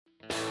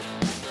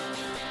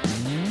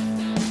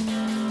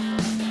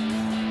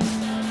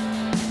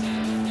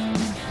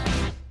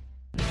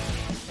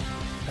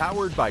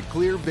powered by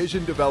Clear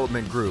Vision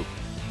Development Group.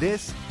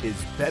 This is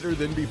Better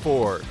Than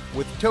Before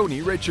with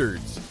Tony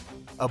Richards,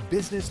 a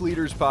business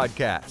leaders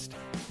podcast.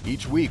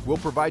 Each week, we'll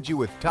provide you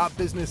with top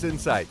business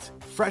insights,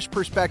 fresh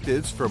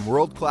perspectives from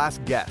world-class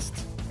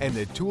guests, and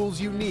the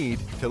tools you need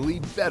to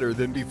lead better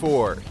than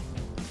before.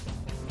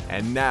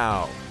 And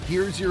now,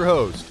 here's your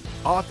host,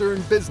 author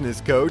and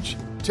business coach,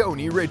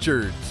 Tony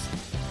Richards.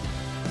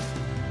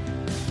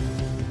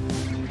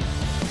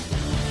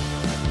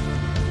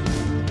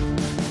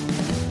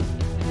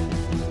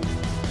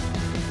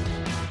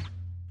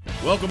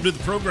 Welcome to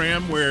the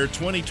program where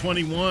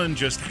 2021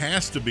 just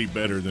has to be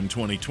better than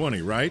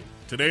 2020, right?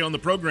 Today on the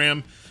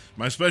program,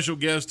 my special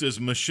guest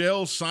is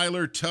Michelle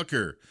Seiler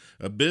Tucker,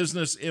 a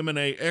business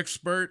M&A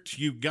expert.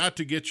 You've got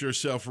to get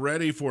yourself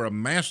ready for a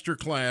master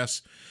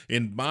class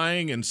in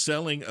buying and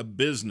selling a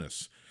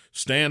business.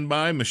 Stand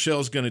by.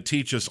 Michelle's going to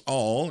teach us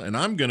all, and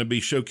I'm going to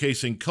be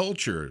showcasing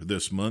culture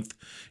this month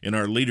in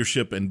our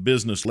leadership and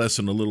business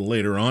lesson a little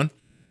later on.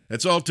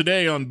 That's all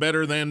today on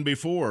Better Than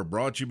Before,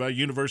 brought to you by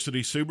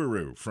University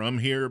Subaru. From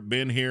here,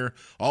 been here,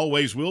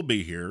 always will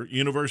be here.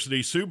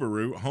 University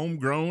Subaru,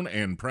 homegrown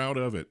and proud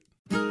of it.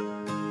 The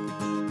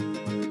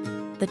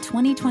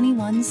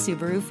 2021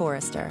 Subaru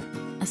Forester,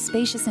 a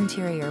spacious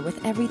interior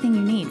with everything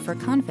you need for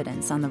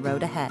confidence on the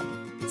road ahead.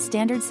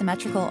 Standard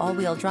symmetrical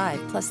all-wheel drive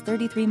plus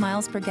 33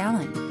 miles per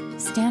gallon.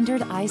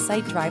 Standard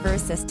EyeSight driver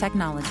assist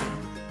technology.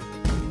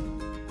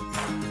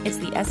 It's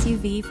the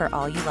SUV for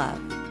all you love.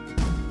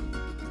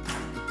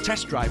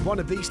 Test drive one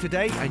of these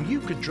today and you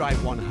could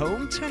drive one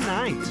home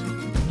tonight.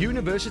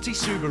 University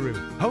Subaru,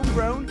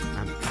 homegrown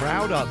and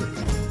proud of it.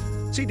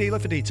 See dealer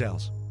for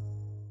details.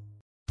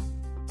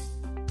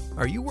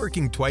 Are you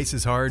working twice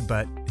as hard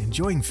but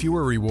enjoying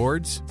fewer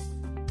rewards?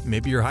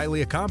 Maybe you're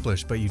highly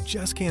accomplished but you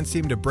just can't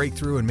seem to break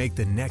through and make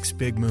the next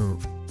big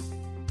move.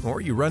 Or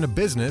you run a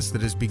business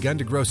that has begun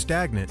to grow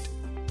stagnant.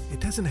 It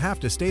doesn't have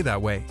to stay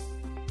that way.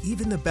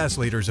 Even the best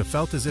leaders have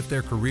felt as if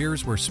their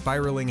careers were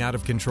spiraling out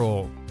of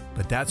control.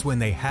 But that's when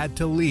they had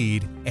to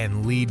lead,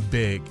 and lead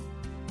big.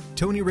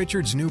 Tony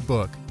Richards' new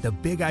book, The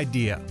Big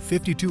Idea,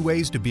 52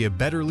 Ways to Be a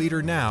Better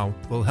Leader Now,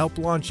 will help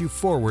launch you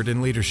forward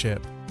in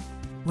leadership.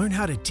 Learn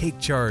how to take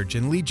charge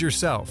and lead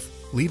yourself,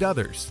 lead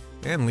others,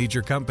 and lead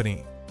your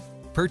company.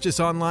 Purchase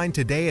online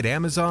today at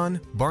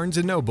Amazon, Barnes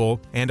 & Noble,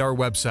 and our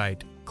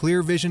website,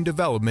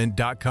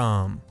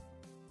 clearvisiondevelopment.com.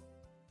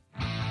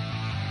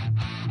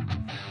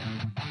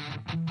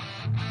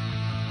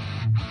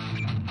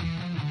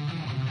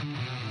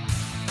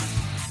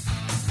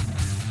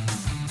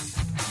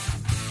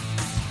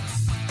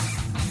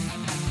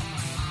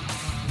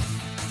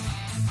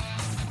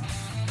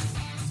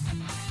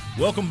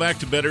 Welcome back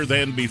to Better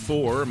Than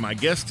Before. My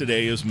guest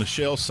today is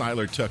Michelle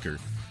Seiler Tucker,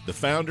 the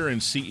founder and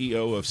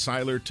CEO of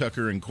Seiler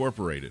Tucker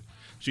Incorporated.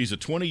 She's a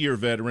 20-year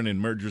veteran in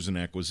mergers and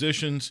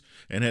acquisitions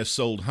and has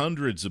sold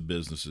hundreds of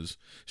businesses.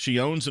 She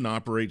owns and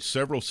operates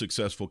several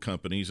successful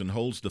companies and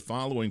holds the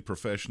following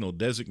professional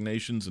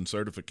designations and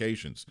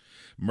certifications: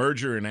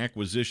 Merger and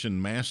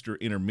Acquisition Master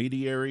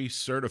Intermediary,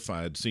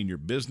 Certified Senior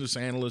Business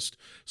Analyst,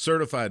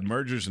 Certified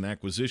Mergers and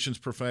Acquisitions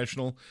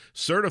Professional,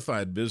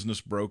 Certified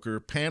Business Broker,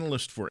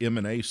 Panelist for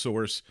M&A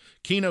Source,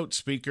 Keynote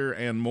Speaker,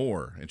 and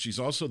more. And she's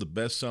also the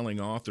best-selling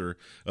author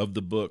of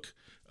the book,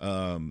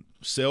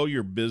 Sell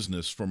Your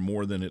Business for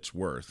More Than It's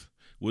Worth.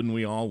 Wouldn't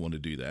we all want to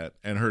do that?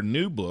 And her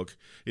new book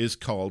is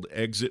called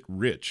Exit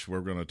Rich. We're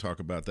going to talk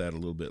about that a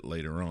little bit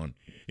later on.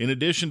 In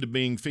addition to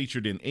being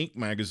featured in Inc.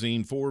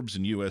 magazine, Forbes,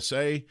 and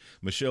USA,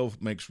 Michelle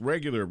makes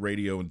regular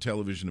radio and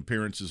television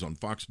appearances on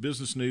Fox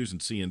Business News and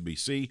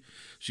CNBC.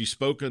 She's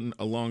spoken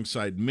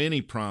alongside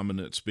many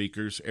prominent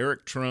speakers: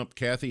 Eric Trump,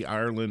 Kathy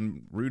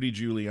Ireland, Rudy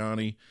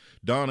Giuliani,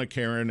 Donna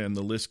Karan, and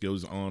the list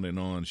goes on and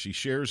on. She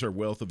shares her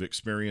wealth of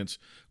experience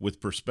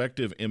with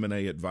prospective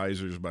M&A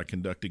advisors by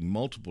conducting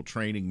multiple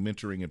training,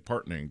 mentoring, and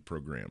partnering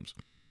programs.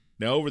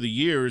 Now, over the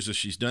years, as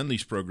she's done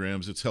these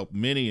programs, it's helped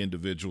many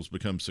individuals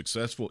become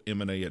successful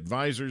M&A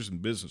advisors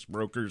and business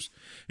brokers,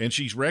 and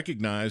she's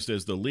recognized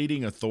as the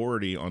leading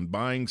authority on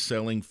buying,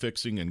 selling,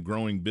 fixing, and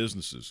growing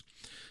businesses.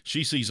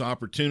 She sees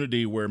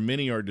opportunity where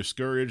many are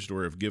discouraged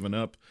or have given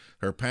up.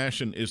 Her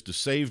passion is to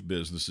save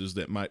businesses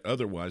that might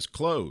otherwise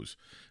close,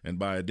 and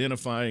by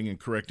identifying and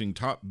correcting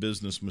top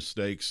business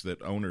mistakes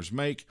that owners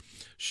make,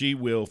 she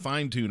will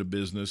fine-tune a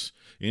business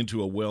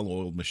into a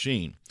well-oiled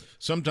machine,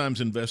 sometimes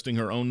investing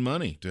her own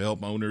money to help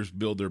owners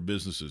build their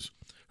businesses.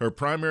 Her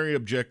primary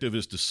objective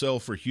is to sell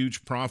for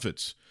huge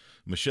profits.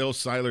 Michelle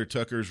Seiler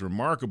Tucker's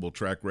remarkable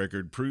track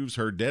record proves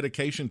her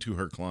dedication to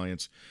her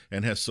clients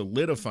and has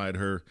solidified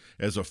her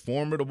as a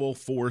formidable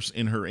force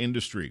in her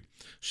industry.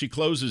 She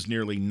closes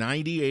nearly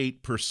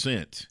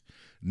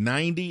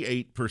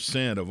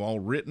 98% of all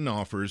written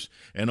offers,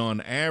 and on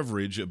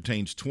average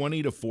obtains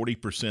 20 to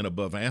 40%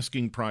 above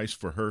asking price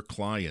for her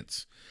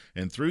clients.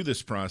 And through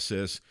this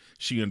process,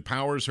 she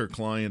empowers her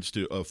clients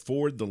to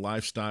afford the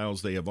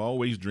lifestyles they have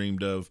always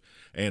dreamed of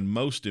and,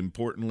 most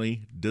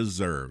importantly,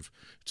 deserve.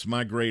 It's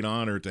my great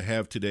honor to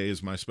have today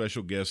as my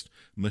special guest,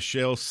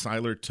 Michelle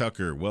Seiler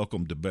Tucker.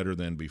 Welcome to Better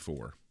Than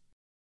Before.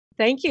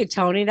 Thank you,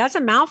 Tony. That's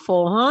a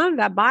mouthful, huh?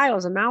 That bio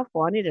is a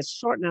mouthful. I need to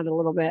shorten it a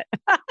little bit.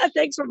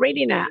 Thanks for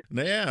reading that.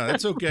 Yeah,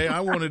 that's okay.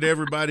 I wanted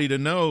everybody to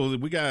know that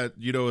we got,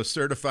 a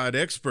certified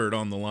expert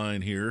on the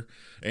line here,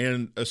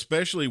 and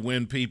especially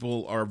when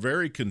people are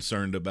very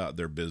concerned about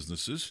their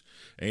businesses,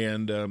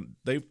 and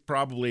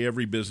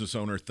every business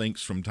owner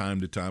thinks from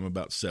time to time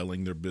about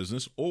selling their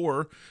business,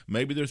 or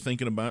maybe they're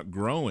thinking about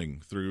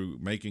growing through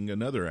making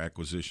another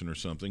acquisition or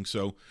something.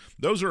 So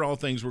those are all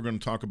things we're going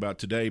to talk about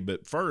today.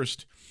 But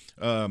first,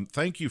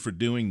 thank you for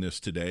doing this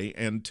today,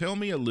 and tell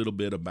me a little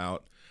bit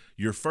about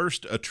your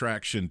first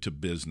attraction to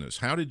business.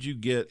 How did you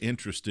get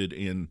interested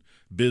in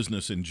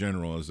business in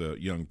general as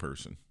a young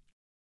person?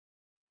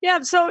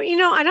 Yeah, so,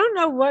 I don't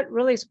know what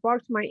really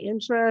sparked my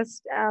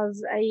interest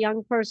as a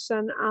young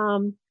person.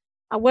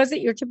 I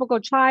wasn't your typical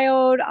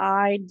child.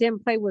 I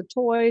didn't play with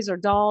toys or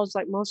dolls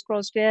like most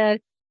girls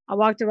did. I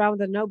walked around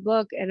with a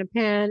notebook and a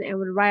pen and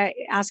would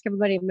ask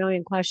everybody a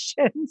million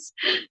questions.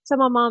 So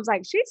my mom's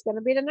like, she's going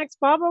to be the next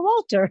Barbara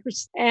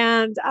Walters.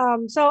 And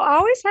so I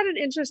always had an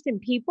interest in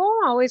people.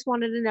 I always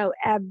wanted to know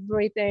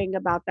everything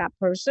about that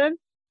person.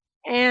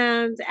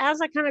 And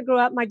as I kind of grew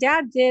up, my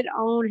dad did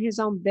own his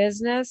own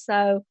business.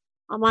 So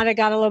I might have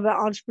got a little bit of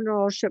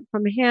entrepreneurship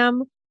from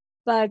him.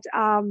 But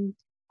I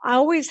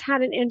always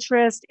had an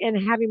interest in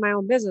having my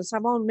own business.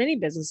 I've owned many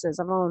businesses.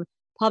 I've owned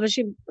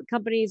publishing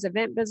companies,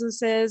 event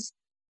businesses,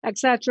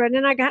 etc. And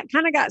then I got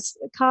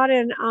caught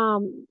in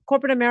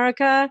corporate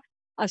America.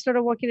 I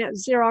started working at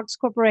Xerox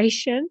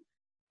Corporation,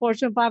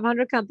 Fortune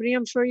 500 company.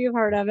 I'm sure you've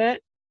heard of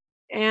it.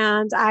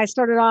 And I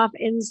started off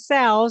in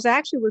sales. They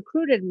actually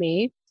recruited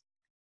me.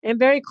 And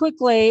very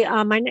quickly,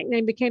 my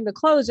nickname became the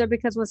closer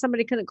because when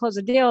somebody couldn't close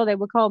a deal, they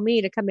would call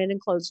me to come in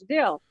and close the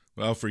deal.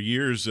 Well, for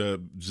years,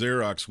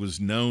 Xerox was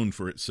known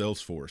for its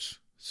sales force.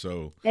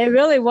 So it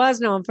really was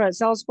known for its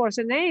sales force,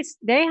 and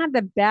they had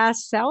the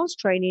best sales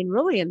training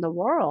really in the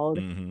world.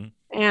 Mm-hmm.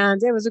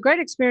 And it was a great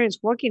experience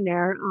working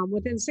there.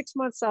 Within 6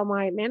 months,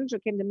 my manager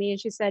came to me and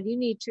she said, you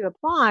need to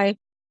apply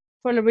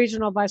for the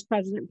regional vice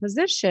president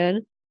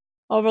position,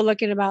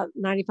 overlooking about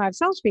 95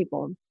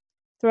 salespeople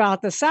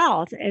throughout the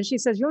South. And she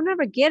says, you'll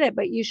never get it,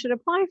 but you should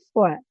apply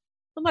for it.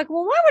 I'm like,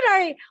 well,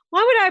 why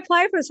would I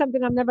apply for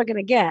something I'm never going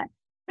to get?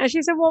 And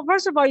she said, well,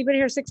 first of all, you've been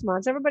here 6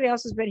 months. Everybody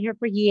else has been here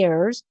for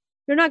years.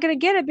 You're not going to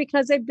get it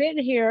because they've been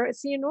here at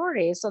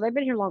seniority. So they've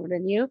been here longer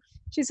than you.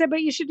 She said,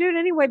 but you should do it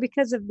anyway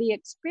because of the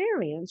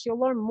experience. You'll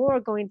learn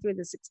more going through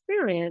this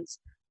experience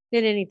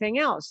than anything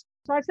else.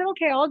 So I said,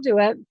 okay, I'll do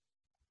it.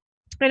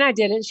 And I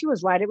did it. She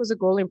was right. It was a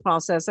grueling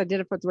process. I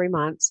did it for 3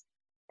 months.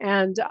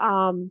 And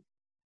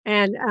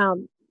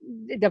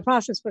the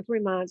process for 3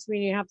 months,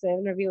 meaning you have to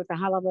interview with the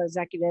high-level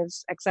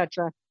executives,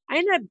 etc. I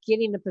ended up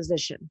getting the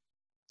position.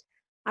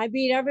 I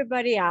beat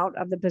everybody out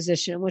of the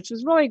position, which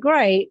was really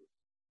great.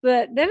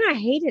 But then I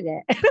hated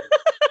it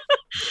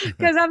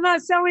because I'm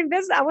not selling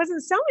business. I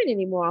wasn't selling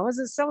anymore. I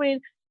wasn't selling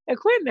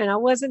equipment. I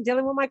wasn't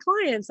dealing with my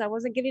clients. I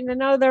wasn't getting to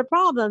know their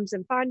problems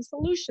and find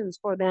solutions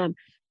for them.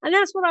 And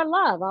that's what I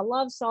love. I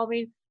love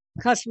solving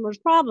customers'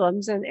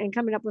 problems and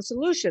coming up with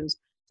solutions.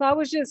 So I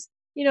was just,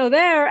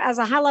 there as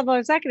a high-level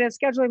executive,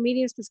 scheduling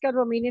meetings to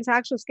schedule meetings, to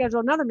actually schedule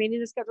another meeting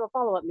to schedule a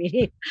follow-up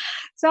meeting.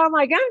 So I'm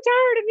like, I'm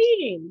tired of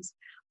meetings.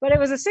 But it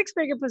was a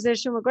 6-figure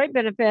position with great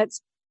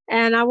benefits.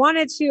 And I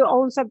wanted to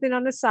own something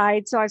on the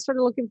side. So I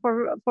started looking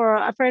for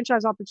a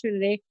franchise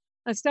opportunity.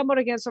 I stumbled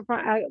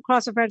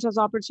across a franchise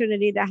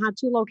opportunity that had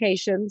 2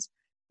 locations.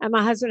 And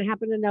my husband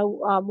happened to know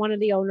one of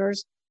the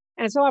owners.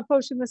 And so I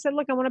approached him and said,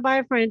 look, I want to buy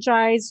a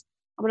franchise.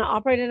 I'm going to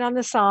operate it on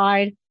the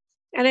side.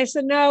 And I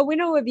said, no, we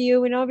know of you.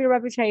 We know of your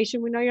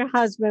reputation. We know your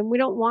husband. We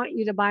don't want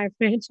you to buy a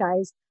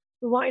franchise.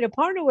 We want you to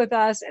partner with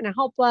us and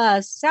help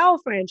us sell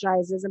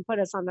franchises and put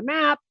us on the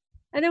map.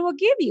 And then we'll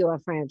give you a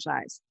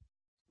franchise.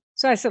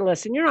 So I said,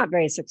 listen, you're not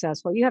very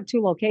successful. You have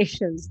 2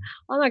 locations.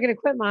 I'm not going to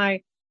quit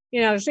my,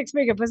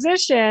 6-figure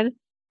position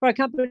for a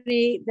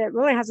company that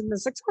really hasn't been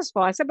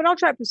successful. I said, but I'll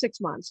try it for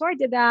 6 months. So I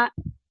did that,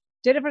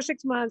 did it for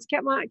 6 months,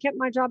 kept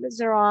my job at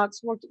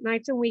Xerox, worked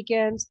nights and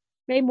weekends,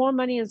 made more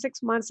money in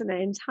 6 months than an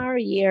entire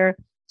year.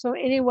 So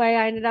anyway,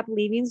 I ended up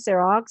leaving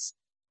Xerox,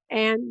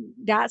 and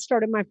that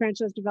started my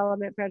franchise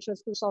development,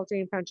 franchise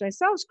consulting, franchise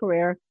sales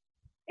career.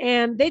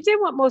 And they did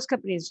what most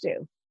companies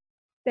do.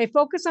 They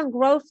focus on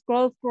growth,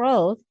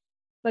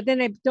 but then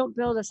they don't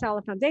build a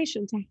solid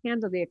foundation to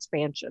handle the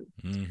expansion.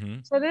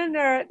 Mm-hmm. So then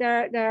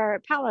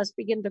their palace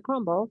began to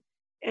crumble,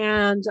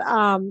 and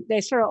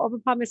they started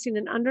overpromising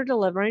and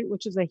under-delivering,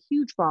 which is a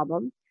huge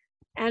problem.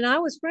 And I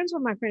was friends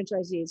with my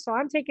franchisees, so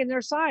I'm taking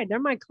their side. They're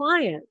my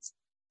clients.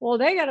 Well,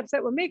 they got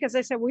upset with me because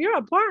they said, well, you're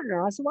a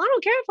partner. I said, well, I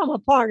don't care if I'm a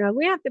partner.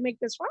 We have to make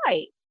this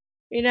right.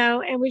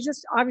 And we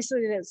just obviously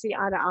didn't see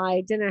eye to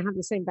eye, didn't have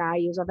the same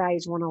values. Our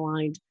values weren't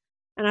aligned.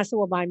 And I said,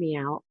 well, buy me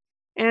out.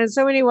 And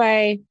so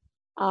anyway,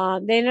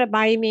 they ended up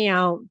buying me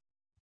out.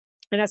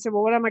 And I said,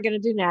 well, what am I going to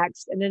do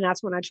next? And then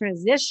that's when I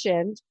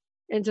transitioned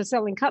into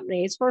selling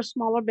companies, first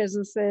smaller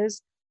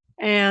businesses.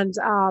 And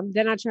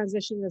then I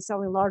transitioned to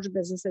selling larger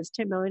businesses,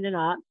 10 million and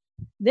up.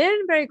 Then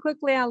very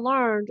quickly I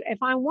learned if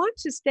I want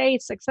to stay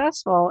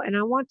successful and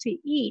I want to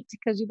eat,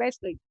 because you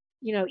basically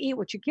eat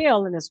what you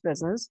kill in this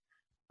business.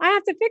 I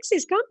have to fix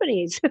these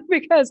companies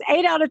because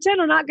 8 out of 10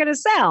 are not going to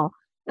sell.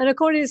 And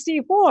according to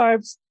Steve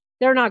Forbes,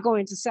 they're not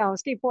going to sell.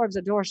 Steve Forbes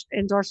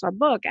endorsed our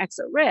book,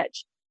 Exit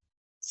Rich.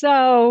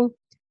 So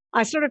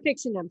I started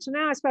fixing them. So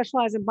now I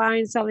specialize in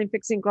buying, selling,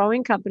 fixing,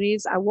 growing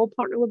companies. I will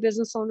partner with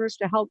business owners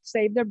to help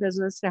save their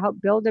business, to help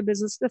build their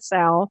business to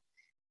sell,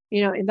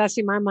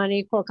 investing my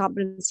money, core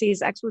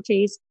competencies,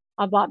 expertise.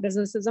 I bought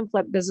businesses and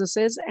flipped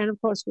businesses. And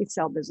of course, we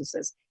sell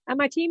businesses. And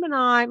my team and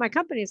my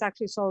company has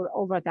actually sold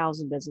over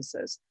 1,000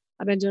 businesses.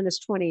 I've been doing this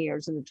 20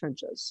 years in the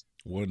trenches.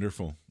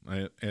 Wonderful.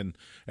 And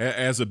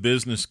as a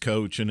business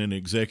coach and an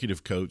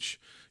executive coach,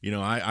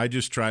 I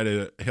just try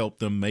to help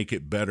them make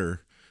it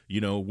better,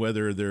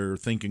 whether they're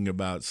thinking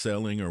about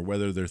selling or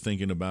whether they're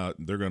thinking about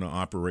they're going to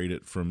operate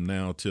it from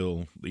now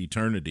till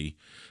eternity.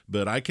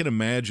 But I can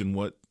imagine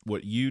what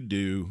you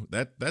do,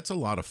 that's a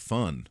lot of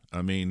fun.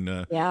 I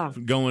mean,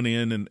 going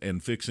in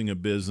and fixing a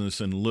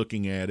business and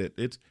looking at it,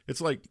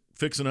 it's like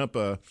fixing up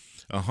a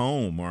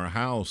home or a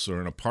house or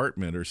an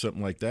apartment or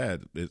something like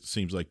that, it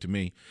seems like to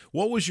me.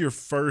 What was your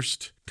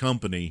first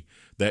company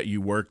that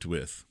you worked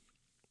with?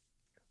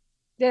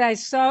 Did I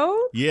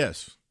sew?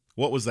 Yes.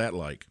 What was that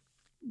like?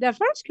 The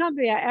first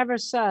company I ever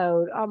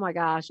sewed, oh my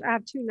gosh, I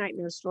have 2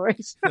 nightmare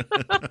stories.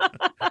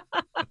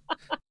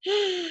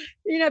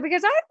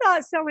 Because I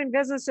thought selling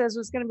businesses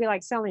was going to be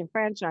like selling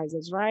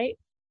franchises, right?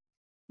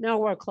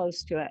 Nowhere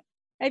close to it.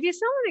 If you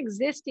sell an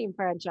existing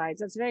franchise,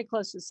 that's very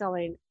close to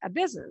selling a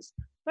business.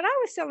 But I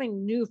was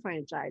selling new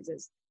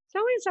franchises.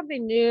 Selling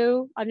something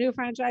new, a new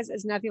franchise,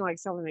 is nothing like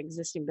selling an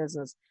existing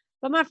business.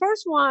 But my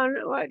first one,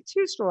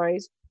 2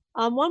 stories.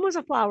 One was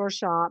a flower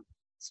shop,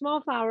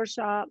 small flower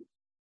shop,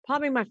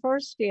 probably my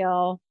first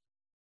deal.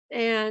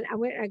 And I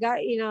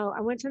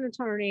went to an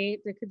attorney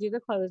that could do the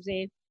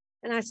closing.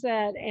 And I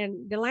said,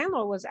 and the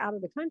landlord was out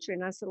of the country.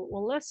 And I said,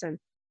 well, listen,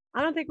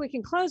 I don't think we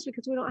can close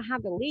because we don't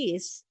have the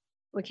lease.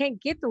 We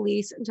can't get the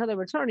lease until they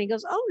return. He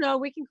goes, oh, no,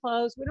 we can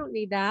close. We don't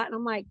need that. And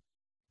I'm like,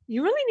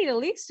 you really need a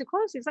lease to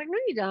close? He's like, no,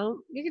 you don't.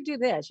 You can do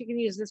this. You can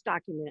use this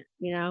document,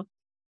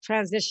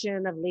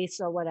 transition of lease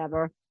or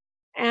whatever.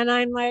 And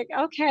I'm like,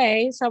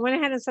 okay. So I went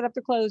ahead and set up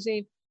the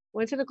closing,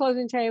 went to the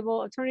closing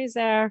table, attorney's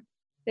there.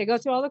 They go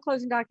through all the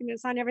closing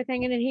documents, sign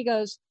everything. And then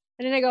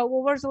they go,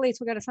 well, where's the lease?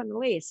 We got to sign the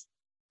lease.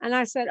 And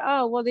I said,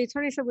 oh, well, the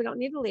attorney said we don't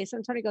need the lease. And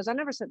the attorney goes, I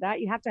never said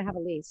that. You have to have a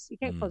lease. You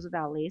can't close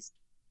without a lease.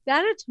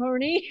 That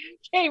attorney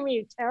gave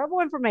me terrible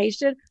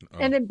information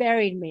and then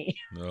buried me.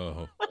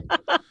 Oh,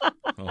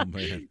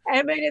 man.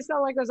 And made it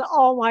sound like it was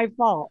all my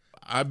fault.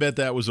 I bet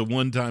that was a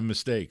one-time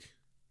mistake.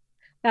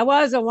 That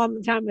was a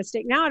one-time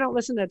mistake. Now I don't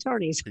listen to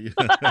attorneys.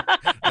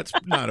 That's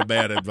not a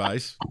bad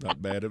advice.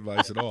 Not bad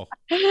advice at all.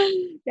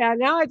 Yeah,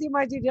 now I do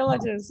my due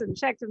diligence and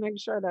check to make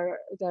sure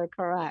they're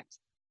correct.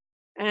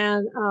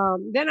 And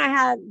then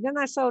I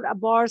sold a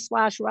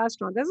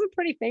bar/restaurant. This is a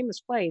pretty famous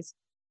place.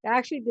 They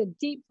actually did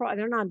deep fry.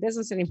 They're not in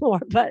business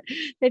anymore, but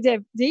they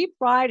did deep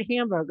fried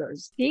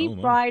hamburgers. And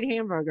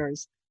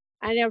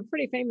they were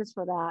pretty famous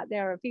for that. They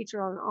were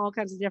featured on all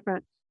kinds of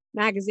different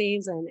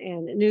magazines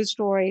and news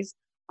stories.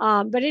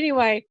 But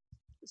anyway,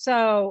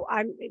 so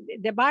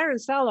the buyer and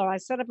seller. I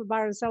set up a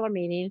buyer and seller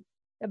meeting.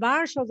 The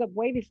buyer shows up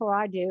way before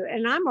I do,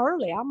 and I'm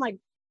early. I'm like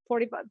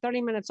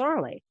 30 minutes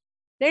early.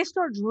 They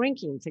start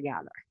drinking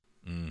together.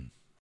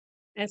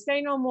 And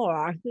say no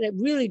more. They're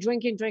really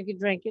drinking. And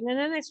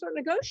then they start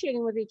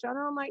negotiating with each other.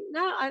 I'm like,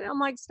 no, I'm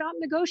like, stop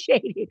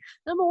negotiating.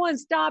 Number one,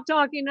 stop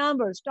talking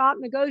numbers. Stop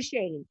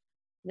negotiating.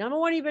 Number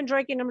one, you've been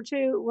drinking. Number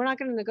two, we're not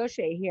going to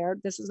negotiate here.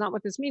 This is not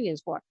what this meeting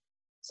is for.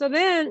 So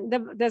then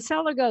the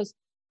seller goes,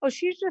 oh,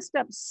 she's just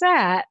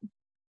upset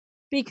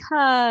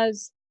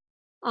because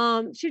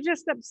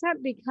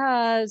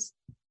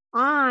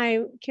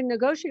I can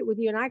negotiate with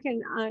you and I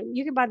can,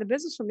 you can buy the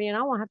business from me and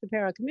I won't have to pay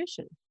her a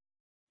commission.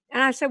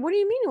 And I said, what do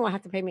you mean you won't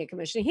have to pay me a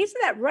commission? He said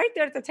that right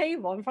there at the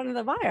table in front of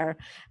the buyer.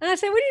 And I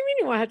said, what do you mean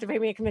you won't have to pay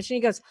me a commission? He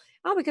goes,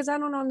 oh, because I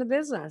don't own the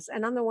business.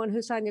 And I'm the one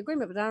who signed the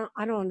agreement, but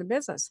I don't own the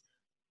business.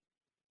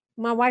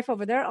 My wife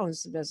over there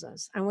owns the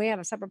business and we have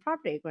a separate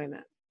property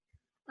agreement.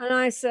 And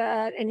I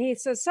said, and he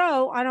says,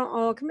 so I don't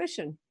owe a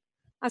commission.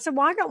 I said,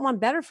 well, I got one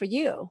better for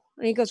you.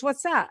 And he goes,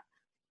 what's that?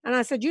 And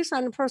I said, you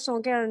signed a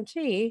personal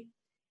guarantee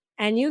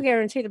and you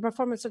guarantee the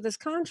performance of this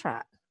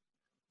contract.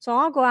 So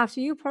I'll go after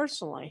you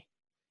personally.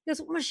 He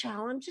goes,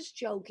 Michelle, I'm just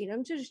joking.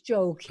 But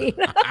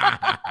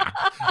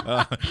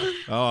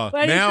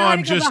now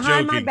I'm just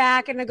behind joking. My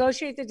back and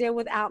negotiate the deal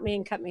without me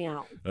and cut me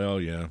out. Oh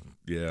yeah.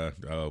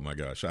 Oh my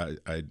gosh,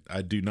 I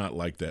do not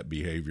like that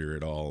behavior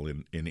at all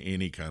in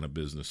any kind of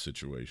business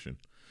situation.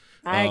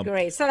 I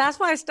agree. So that's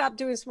why I stopped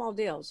doing small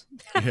deals.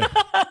 Yeah.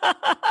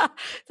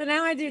 So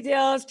now I do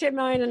deals $10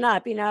 million and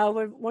up.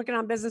 We're working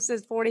on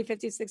businesses $40,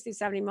 $50, $60,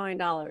 $70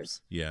 million.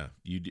 Yeah,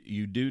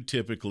 you do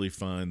typically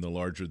find the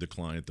larger the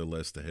client, the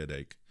less the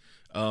headache.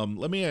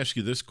 Let me ask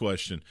you this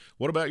question.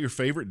 What about your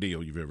favorite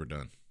deal you've ever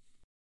done?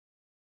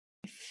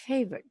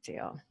 Favorite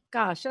deal?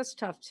 Gosh, that's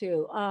tough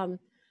too.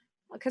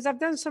 Because I've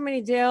done so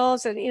many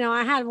deals. And,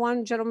 I had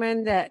one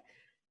gentleman that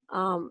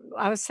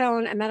I was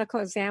selling a medical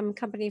exam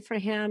company for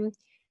him.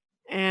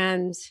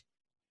 and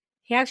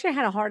he actually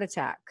had a heart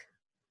attack.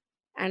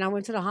 And I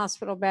went to the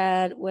hospital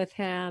bed with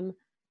him.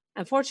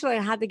 Unfortunately,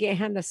 I had to get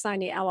him to sign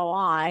the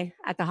LOI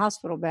at the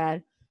hospital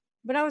bed,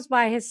 but I was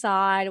by his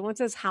side. I went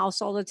to his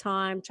house all the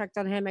time, checked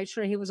on him, made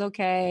sure he was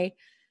okay.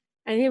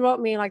 And he wrote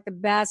me like the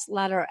best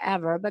letter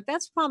ever. But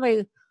that's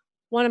probably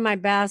one of my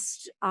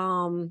best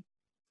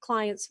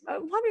clients,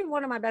 probably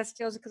one of my best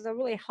deals, because I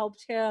really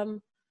helped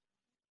him.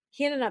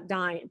 He ended up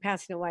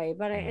passing away,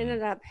 but I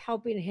ended up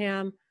helping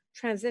him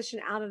transition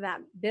out of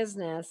that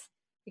business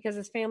because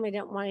his family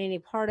didn't want any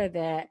part of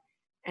it.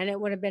 And it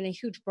would have been a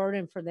huge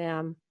burden for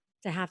them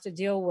to have to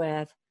deal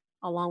with,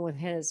 along with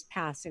his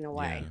passing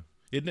away. Yeah.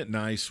 Isn't it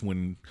nice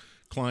when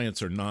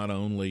clients are not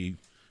only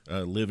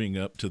living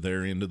up to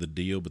their end of the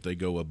deal, but they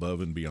go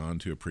above and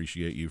beyond to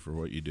appreciate you for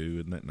what you do?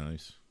 Isn't that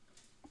nice?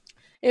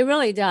 It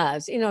really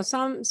does. You know,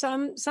 some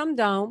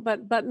don't,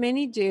 but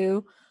many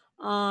do.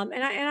 And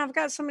I've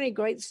got so many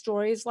great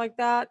stories like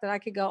that I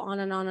could go on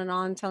and on and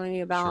on telling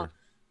you about. Sure.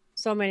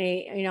 So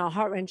many, you know,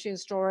 heart-wrenching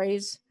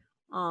stories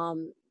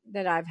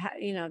that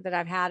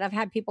I've had. I've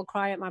had people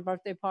cry at my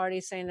birthday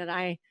party saying that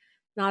I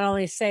not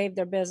only saved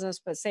their business,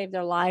 but saved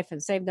their life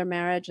and saved their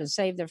marriage and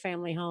saved their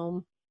family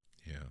home.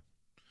 Yeah.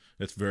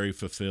 It's very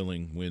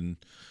fulfilling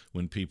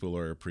when people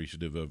are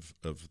appreciative of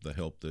the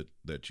help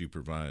that you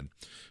provide.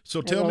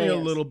 So tell me a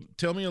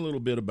little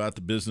bit about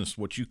the business,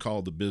 what you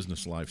call the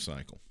business life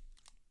cycle.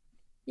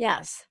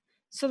 Yes.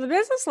 So the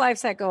business life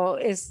cycle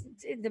is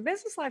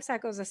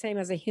the same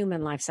as a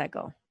human life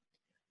cycle.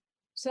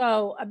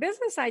 So a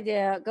business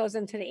idea goes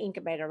into the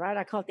incubator, right?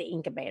 I call it the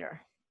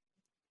incubator.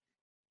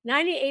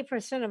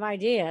 98% of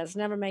ideas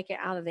never make it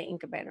out of the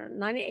incubator.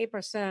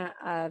 98%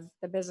 of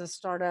the business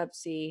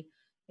startups,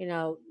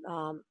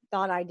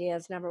 thought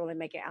ideas never really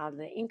make it out of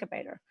the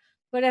incubator.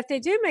 But if they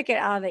do make it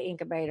out of the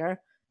incubator,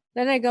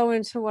 then they go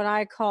into what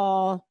I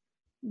call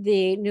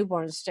the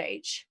newborn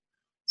stage.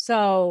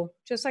 So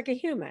just like a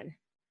human,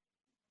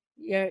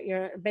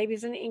 your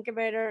baby's in the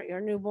incubator, you're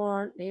a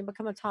newborn, then you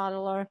become a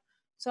toddler.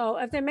 So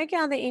if they make it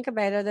out of the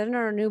incubator, then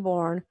they're a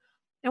newborn.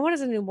 And what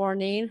does a newborn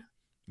need?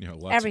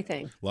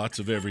 Everything. Lots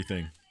of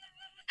everything.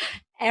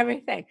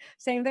 Everything.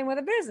 Same thing with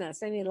a business.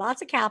 They need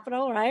lots of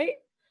capital, right?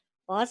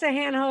 Lots of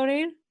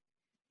hand-holding,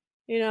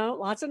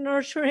 lots of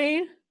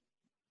nurturing,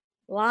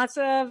 lots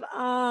of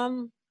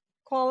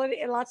quality,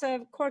 lots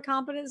of core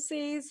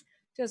competencies.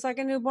 Just like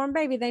a newborn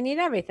baby, they need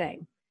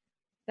everything.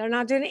 They're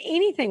not doing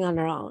anything on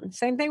their own.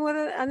 Same thing with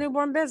a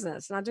newborn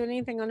business, not doing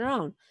anything on their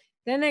own.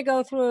 Then they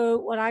go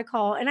through what I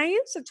call, and I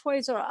use the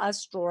Toys R Us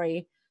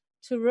story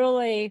to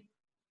really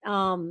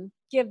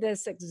give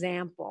this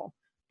example,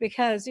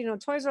 because,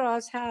 Toys R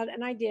Us had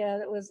an idea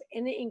that was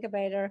in the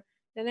incubator.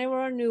 Then they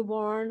were a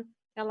newborn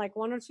and like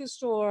 1 or 2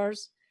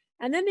 stores.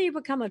 And then you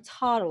become a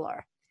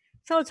toddler.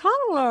 So a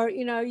toddler,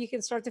 you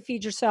can start to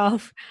feed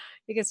yourself.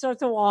 You can start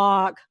to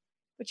walk,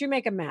 but you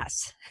make a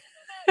mess.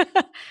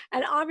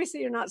 And obviously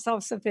you're not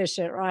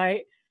self-sufficient,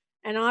 right?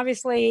 And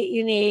obviously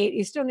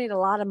you still need a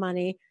lot of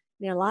money,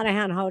 you need a lot of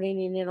hand holding,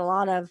 you need a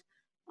lot of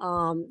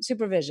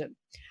supervision.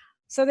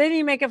 So then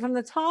you make it from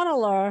the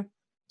toddler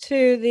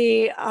to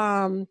the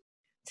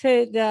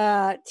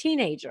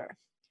teenager.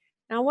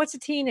 Now, what's a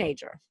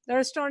teenager?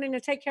 They're starting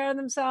to take care of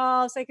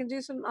themselves. They can do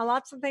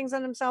lots of things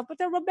on themselves, but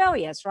they're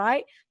rebellious,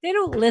 right? They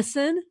don't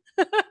listen.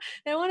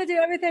 They want to do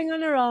everything on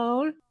their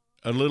own.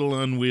 A little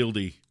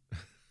unwieldy.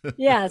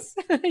 Yes,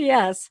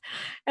 yes.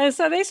 And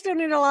so they still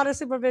need a lot of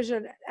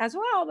supervision as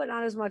well, but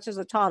not as much as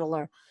a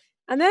toddler.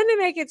 And then they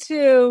make it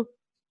to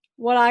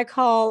what I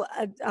call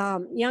a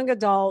young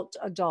adult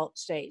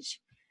stage.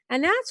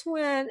 And that's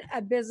when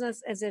a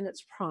business is in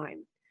its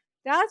prime.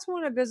 That's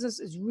when a business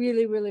is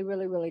really, really,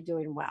 really, really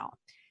doing well.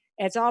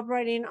 It's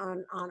operating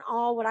on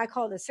all what I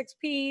call the 6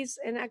 Ps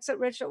in Exit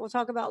Rich that we'll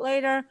talk about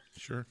later.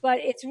 Sure. But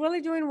it's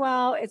really doing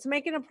well. It's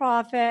making a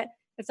profit.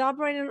 It's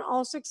operating on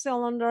all 6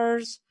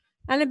 cylinders.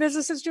 And the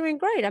business is doing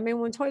great. I mean,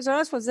 when Toys R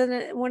Us was in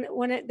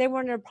it, they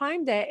were in their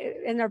prime,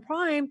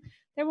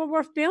 they were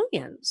worth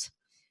billions.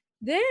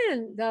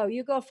 Then, though,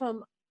 you go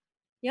from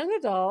young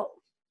adult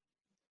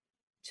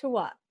to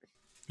what?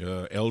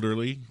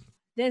 Elderly.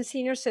 Then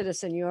senior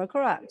citizen. You are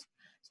correct.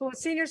 So what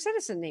senior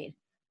citizen need?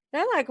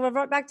 They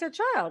revert back to a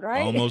child,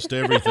 right? Almost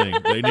everything.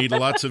 They need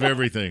lots of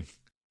everything.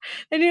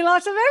 They need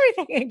lots of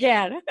everything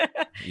again.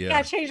 Yeah.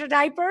 Got to change their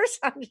diapers.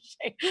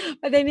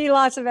 But they need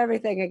lots of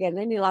everything again.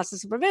 They need lots of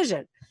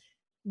supervision.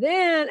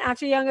 Then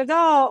after young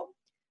adult,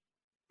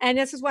 and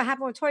this is what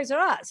happened with Toys R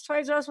Us.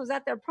 Toys R Us was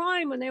at their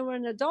prime when they were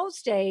in the adult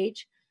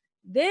stage.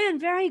 Then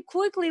very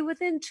quickly,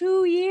 within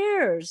 2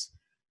 years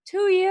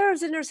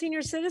in their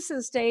senior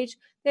citizen stage,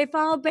 they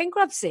filed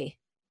bankruptcy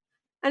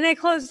and they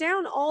closed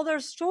down all their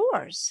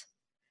stores.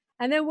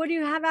 And then what do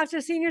you have after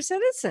senior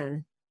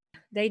citizen?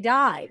 They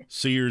died.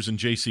 Sears and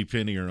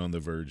JCPenney are on the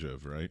verge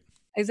of, right?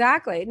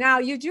 Exactly. Now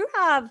you do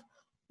have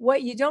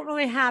what you don't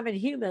really have in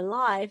human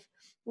life.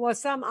 Well,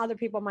 some other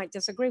people might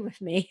disagree with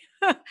me,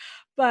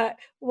 but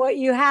what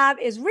you have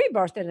is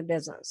rebirth in a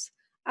business.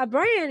 A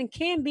brand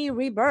can be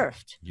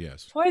rebirthed.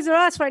 Yes. Toys R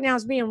Us right now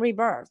is being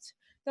rebirthed.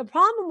 The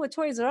problem with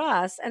Toys R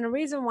Us, and the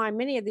reason why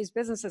many of these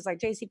businesses like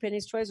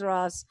JCPenney's, Toys R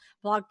Us,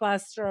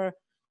 Blockbuster,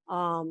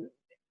 Kmart,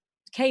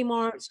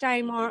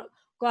 Steinmart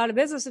go out of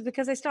business is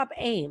because they stop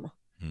AIM.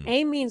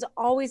 AIM means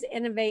always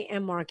innovate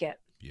and market.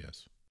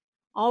 Yes.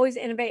 Always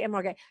innovate and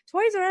market.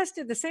 Toys R Us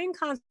did the same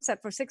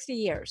concept for 60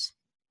 years.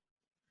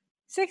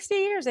 60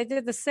 years, they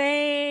did the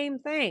same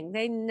thing.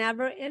 They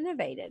never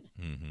innovated.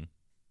 Mm-hmm.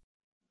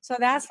 So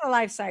that's the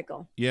life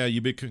cycle. Yeah, you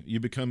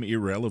become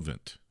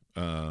irrelevant,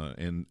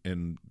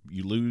 and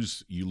you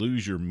lose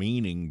your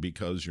meaning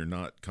because you're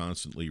not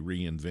constantly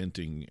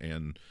reinventing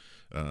and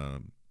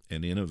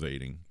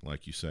innovating,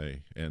 like you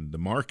say. And the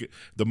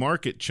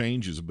market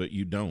changes, but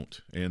you don't.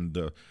 And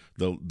the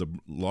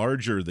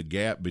larger the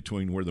gap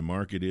between where the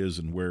market is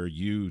and where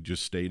you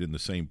just stayed in the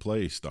same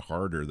place, the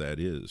harder that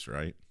is,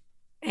 right?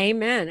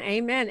 Amen.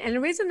 Amen. And the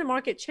reason the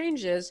market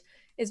changes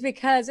is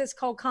because it's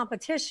called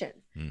competition.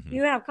 Mm-hmm.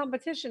 You have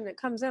competition that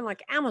comes in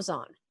like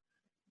Amazon.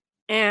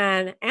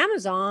 And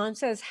Amazon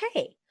says,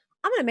 hey,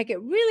 I'm going to make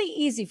it really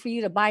easy for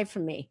you to buy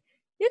from me.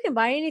 You can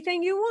buy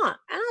anything you want,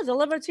 and I'll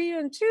deliver it to you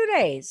in 2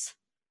 days.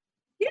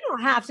 You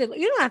don't have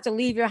to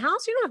leave your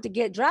house. You don't have to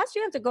get dressed.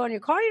 You don't have to go in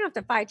your car. You don't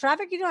have to fight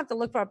traffic. You don't have to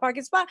look for a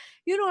parking spot.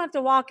 You don't have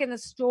to walk in a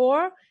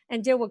store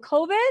and deal with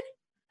COVID.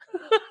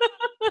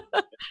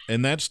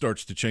 And that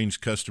starts to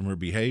change customer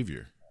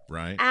behavior,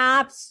 right?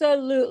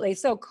 Absolutely.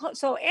 So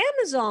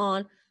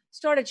Amazon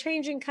started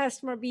changing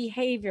customer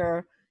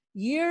behavior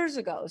years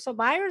ago. So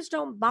buyers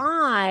don't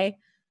buy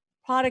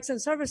products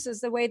and services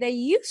the way they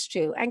used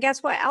to. And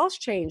guess what else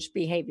changed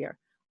behavior?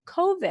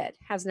 COVID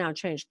has now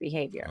changed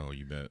behavior. Oh,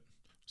 you bet.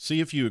 See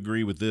if you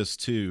agree with this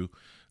too.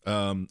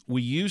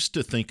 We used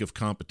to think of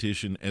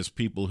competition as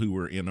people who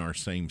were in our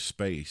same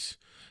space,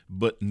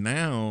 but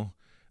now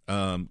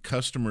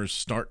customers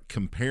start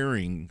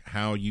comparing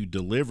how you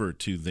deliver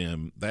to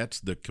them. That's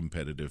the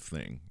competitive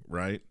thing,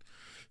 right?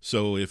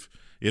 So if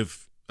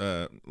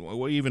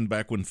even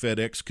back when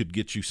FedEx could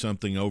get you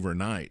something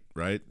overnight,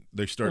 right?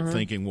 They start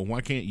thinking, well,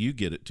 why can't you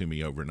get it to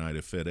me overnight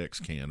if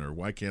FedEx can? Or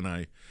why can't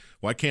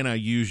I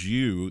use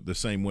you the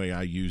same way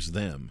I use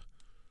them?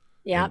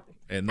 Yeah,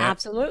 and that,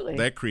 absolutely.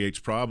 That creates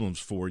problems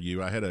for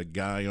you. I had a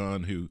guy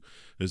on who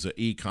is an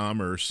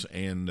e-commerce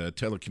and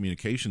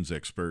telecommunications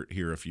expert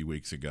here a few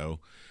weeks ago,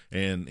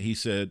 and he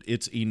said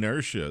it's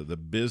inertia. The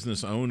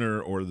business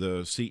owner or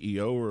the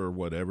CEO or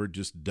whatever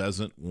just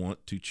doesn't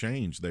want to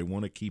change. They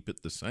want to keep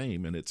it the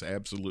same, and it's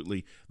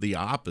absolutely the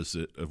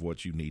opposite of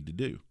what you need to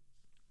do.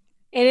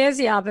 It is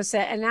the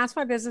opposite, and that's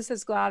why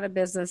businesses go out of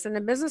business. And the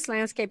business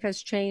landscape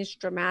has changed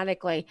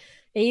dramatically.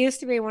 It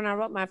used to be when I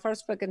wrote my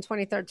first book in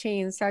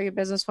 2013, Sell Your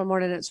Business for More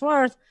Than It's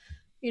Worth,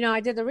 I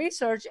did the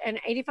research, and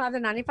 85 to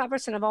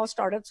 95% of all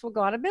startups will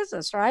go out of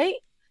business, right?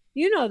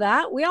 You know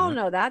that. We all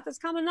know that. That's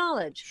common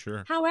knowledge.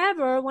 Sure.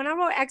 However, when I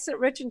wrote Exit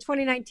Rich in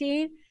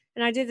 2019,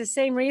 and I did the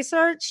same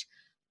research,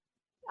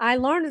 I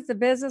learned that the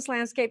business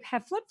landscape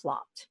had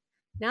flip-flopped.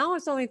 Now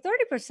it's only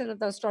 30% of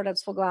those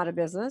startups will go out of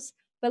business.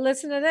 But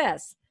listen to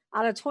this.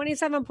 Out of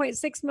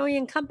 27.6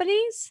 million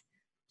companies,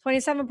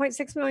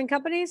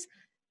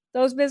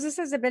 those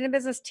businesses have been in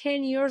business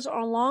 10 years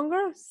or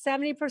longer.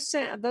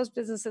 70% of those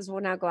businesses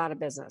will now go out of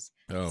business.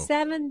 Oh.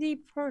 70%.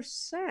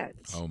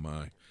 Oh,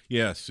 my.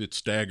 Yes, it's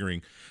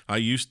staggering. I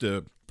used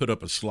to put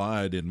up a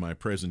slide in my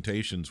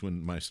presentations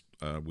when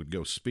I would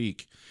go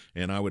speak,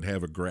 and I would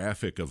have a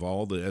graphic of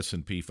all the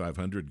S&P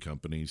 500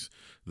 companies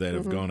that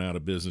have gone out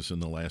of business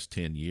in the last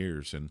 10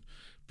 years. And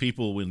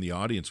people in the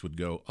audience would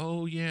go,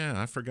 "Oh yeah,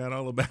 I forgot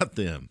all about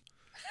them."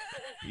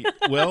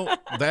 Well,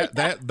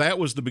 that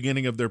was the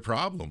beginning of their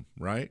problem,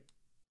 right?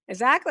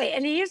 Exactly.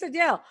 And here's the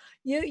deal: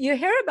 you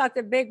hear about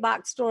the big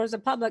box stores, the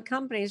public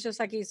companies, just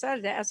like you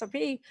said, the SOP.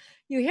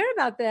 You hear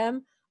about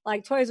them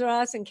like Toys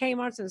R Us and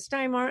Kmart and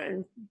Steinmart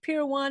and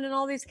Pier 1 and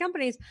all these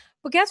companies.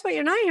 But guess what?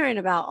 You're not hearing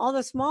about all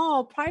the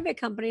small private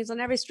companies on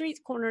every street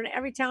corner in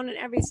every town in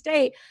every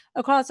state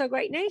across our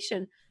great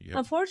nation. Yep.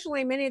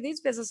 Unfortunately, many of these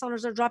business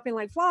owners are dropping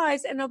like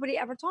flies, and nobody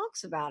ever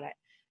talks about it.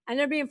 And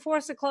they're being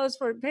forced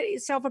to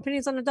sell for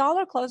pennies on the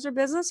dollar, close their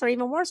business, or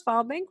even worse,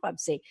 file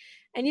bankruptcy.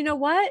 And you know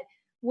what?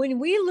 When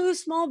we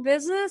lose small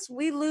business,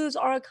 we lose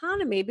our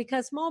economy,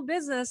 because small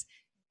business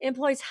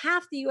employs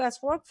half the U.S.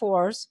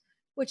 workforce,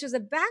 which is a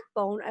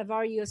backbone of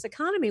our U.S.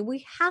 economy.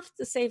 We have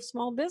to save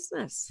small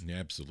business. Yeah,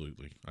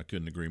 absolutely. I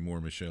couldn't agree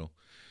more, Michelle.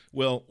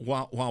 Well,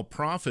 while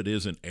profit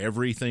isn't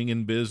everything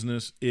in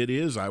business, it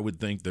is, I would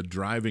think, the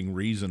driving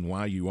reason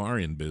why you are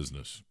in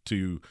business,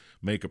 to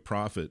make a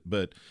profit.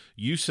 But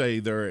you say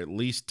there are at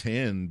least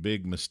 10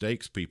 big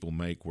mistakes people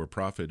make where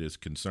profit is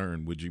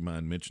concerned. Would you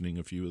mind mentioning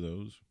a few of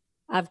those?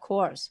 Of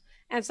course.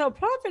 And so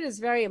profit is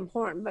very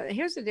important. But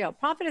here's the deal.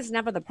 Profit is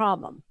never the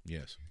problem.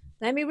 Yes.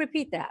 Let me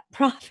repeat that.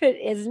 Profit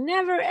is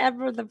never,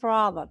 ever the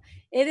problem.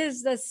 It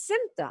is the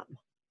symptom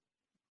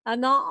of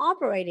not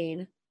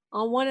operating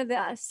on one of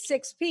the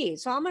 6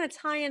 P's. So I'm going to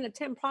tie in the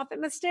 10 profit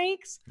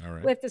mistakes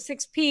with the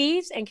 6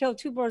 P's and kill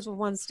 2 birds with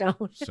 1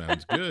 stone.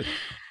 Sounds good.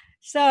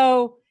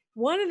 So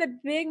one of the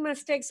big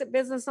mistakes that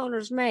business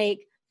owners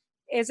make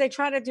is they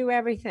try to do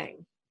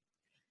everything.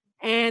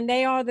 And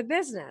they are the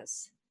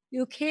business.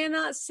 You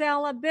cannot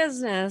sell a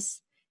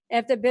business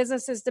if the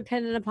business is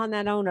dependent upon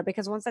that owner,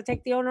 because once I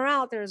take the owner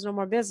out, there is no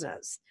more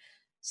business.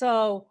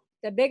 So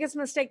the biggest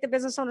mistake the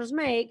business owners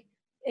make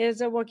is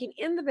they're working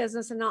in the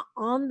business and not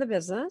on the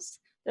business.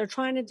 They're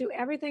trying to do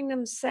everything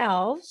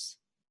themselves,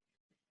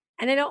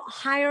 and they don't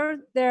hire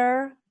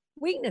their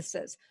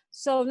weaknesses.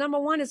 So number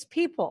one is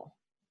people.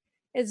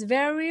 It's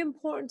very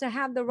important to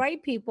have the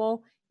right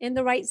people in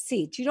the right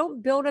seats. You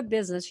don't build a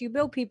business, you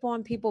build people,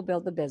 and people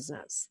build the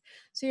business.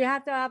 So you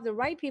have to have the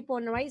right people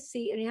in the right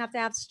seat, and you have to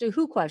ask the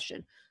who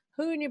question.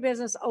 Who in your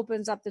business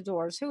opens up the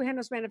doors? Who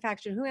handles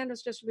manufacturing? Who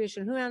handles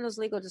distribution? Who handles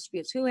legal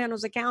disputes? Who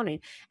handles accounting?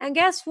 And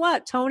guess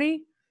what,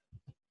 Tony?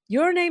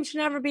 Your name should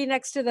never be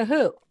next to the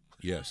who.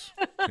 Yes,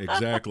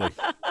 exactly.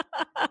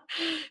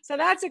 So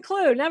that's a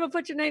clue. Never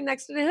put your name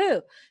next to the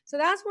who. So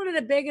that's one of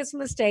the biggest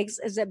mistakes,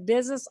 is that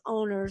business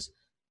owners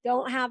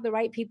don't have the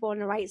right people in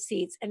the right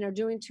seats, and they're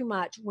doing too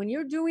much. When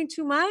you're doing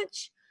too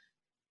much,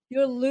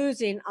 you're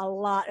losing a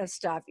lot of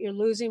stuff. You're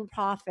losing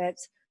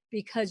profits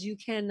because you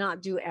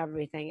cannot do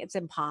everything. It's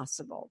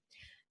impossible.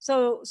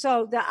 So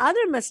the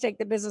other mistake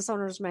that business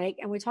owners make,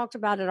 and we talked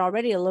about it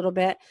already a little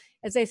bit,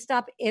 is they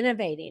stop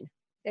innovating.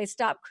 They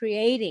stop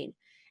creating.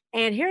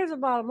 And here's the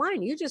bottom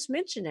line. You just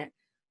mentioned it.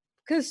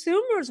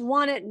 Consumers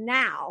want it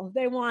now.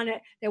 They want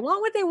it. They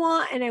want what they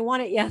want, and they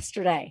want it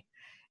yesterday.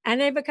 And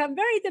they become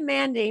very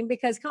demanding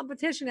because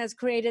competition has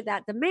created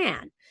that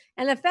demand.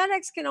 And if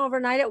FedEx can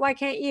overnight it, why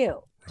can't you?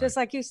 Right. Just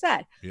like you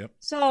said. Yep.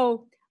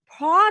 So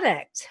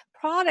product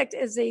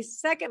is the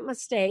second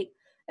mistake,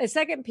 a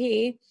second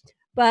P.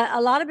 But a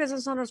lot of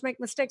business owners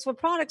make mistakes with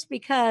products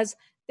because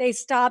they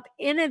stop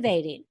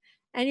innovating.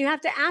 And you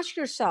have to ask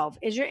yourself,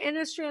 is your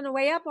industry on the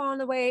way up or on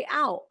the way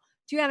out?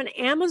 Do you have an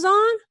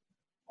Amazon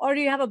or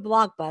do you have a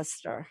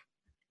Blockbuster?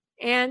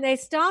 And they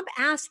stop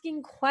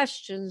asking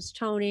questions,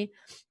 Tony.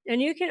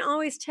 And you can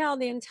always tell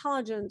the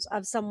intelligence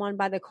of someone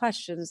by the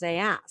questions they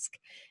ask.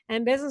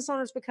 And business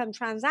owners become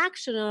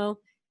transactional,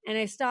 and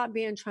they stop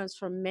being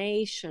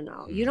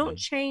transformational. You don't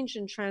change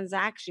in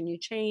transaction, you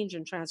change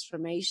in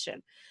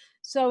transformation.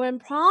 So in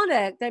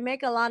product, they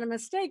make a lot of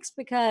mistakes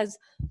because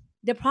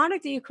the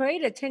product that you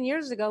created 10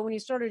 years ago when you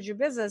started your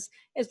business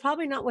is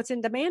probably not what's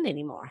in demand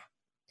anymore.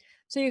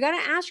 So you got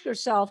to ask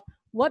yourself,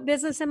 what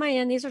business am I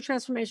in? These are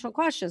transformational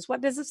questions.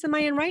 What business am I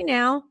in right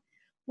now?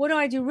 What do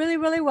I do really,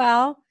 really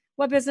well?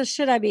 What business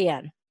should I be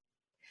in?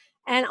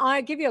 And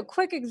I'll give you a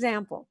quick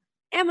example.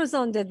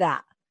 Amazon did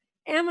that.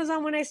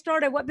 Amazon, when they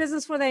started, what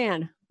business were they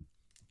in?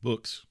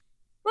 Books.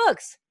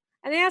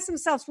 And they asked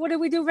themselves, what did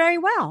we do very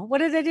well? What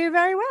did they do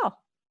very well?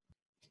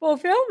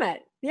 Fulfillment.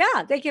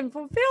 Yeah, they can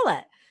fulfill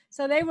it.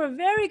 So they were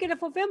very good at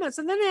fulfillment.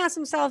 So then they asked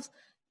themselves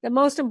the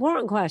most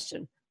important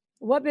question: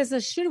 what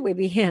business should we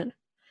be in?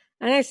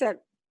 And they said,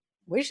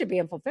 we should be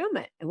in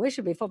fulfillment, and we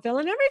should be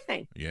fulfilling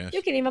everything. Yes.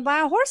 You can even buy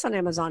a horse on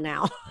Amazon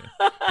now.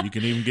 You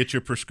can even get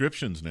your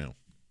prescriptions now.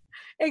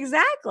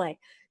 Exactly.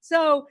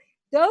 So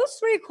those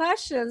three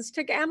questions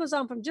took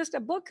Amazon from just a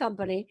book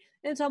company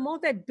into a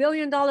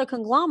multi-billion-dollar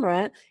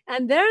conglomerate,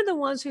 and they're the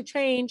ones who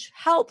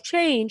help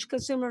change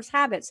consumers'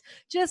 habits.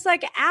 Just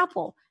like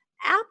Apple.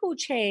 Apple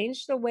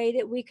changed the way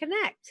that we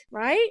connect,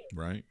 right?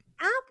 Right.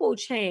 Apple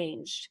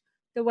changed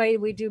the way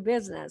we do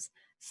business.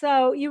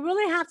 So you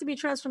really have to be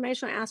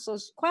transformational and ask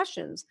those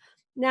questions.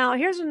 Now,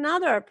 here's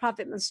another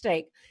profit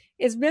mistake,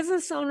 is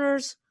business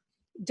owners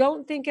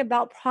don't think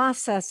about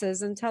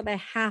processes until they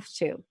have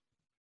to.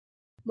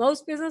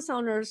 Most business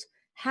owners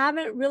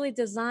haven't really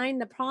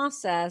designed the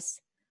process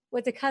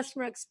with the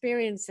customer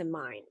experience in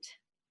mind.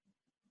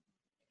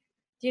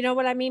 Do you know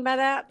what I mean by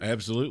that?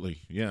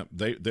 Absolutely. Yeah.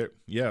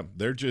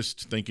 They're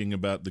just thinking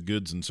about the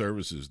goods and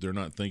services. They're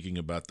not thinking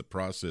about the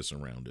process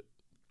around it.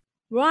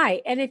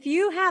 Right. And if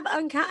you have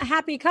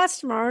unhappy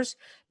customers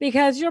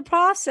because your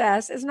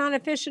process is not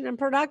efficient and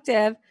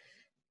productive,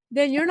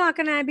 then you're not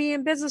going to be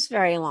in business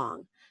very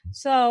long.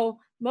 So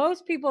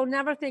most people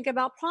never think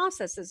about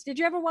processes. Did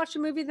you ever watch the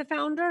movie The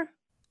Founder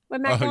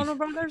with McDonald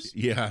Brothers?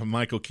 Yeah,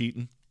 Michael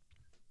Keaton.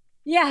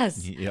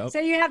 Yes. Yep. So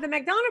you have the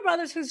McDonald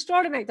Brothers who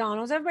started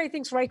McDonald's. Everybody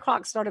thinks Ray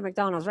Kroc started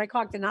McDonald's. Ray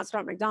Kroc did not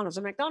start McDonald's.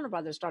 The McDonald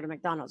Brothers started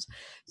McDonald's.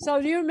 So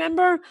do you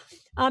remember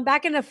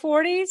back in the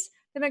 40s,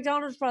 the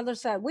McDonald's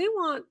brothers said, we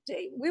want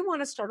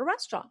to start a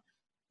restaurant.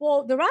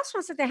 Well, the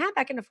restaurants that they had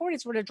back in the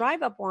 40s were the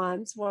drive-up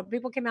ones where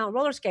people came out on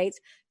roller skates.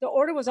 The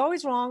order was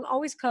always wrong,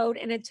 always code,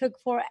 and it took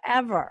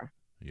forever.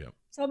 Yep.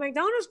 So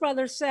McDonald's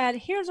brothers said,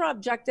 here's our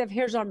objective,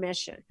 here's our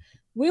mission.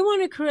 We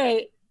want to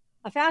create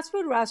a fast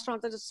food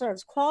restaurant that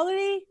serves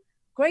quality,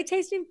 great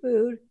tasting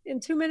food in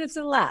 2 minutes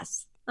and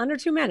less, under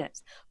 2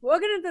 minutes. We're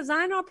going to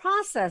design our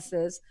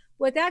processes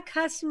with that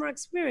customer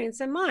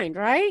experience in mind,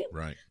 right?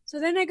 Right. So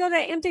then they go to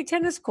empty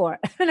tennis court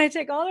and they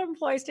take all their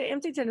employees to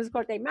empty tennis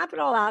court. They map it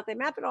all out.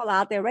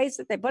 They erase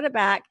it. They put it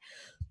back.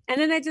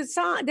 And then they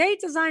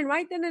design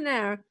right then and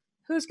there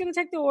who's going to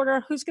take the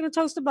order, who's going to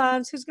toast the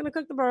buns, who's going to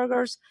cook the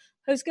burgers,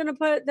 who's going to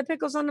put the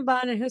pickles on the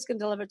bun, and who's going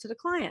to deliver it to the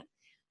client.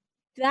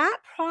 That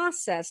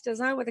process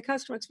designed with the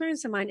customer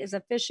experience in mind is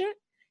efficient,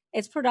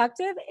 It's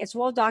productive. It's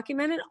well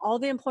documented. All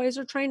the employees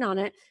are trained on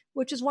it,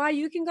 which is why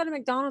you can go to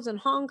McDonald's in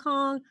Hong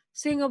Kong,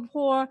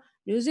 Singapore,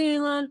 New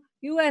Zealand,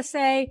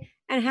 USA,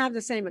 and have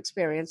the same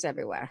experience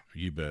everywhere.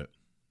 You bet.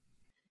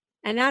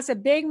 And that's a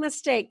big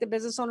mistake that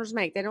business owners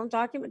make. They don't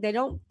document, they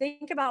don't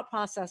think about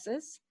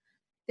processes.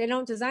 They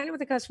don't design it with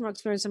the customer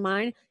experience in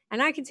mind.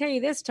 And I can tell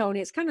you this, Tony,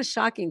 it's kind of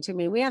shocking to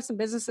me. We have some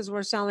businesses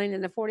we're selling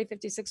in the 40,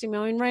 50, 60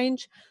 million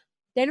range.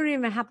 They don't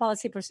even have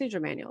policy procedure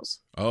manuals.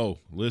 Oh,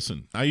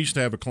 listen, I used to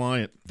have a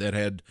client that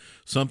had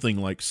something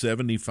like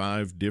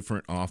 75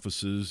 different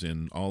offices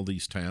in all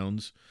these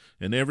towns,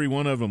 and every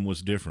one of them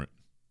was different.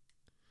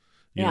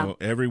 You know,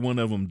 every one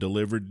of them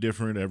delivered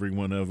different. Every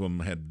one of them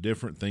had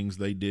different things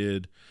they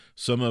did.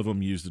 Some of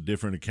them used a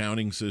different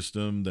accounting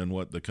system than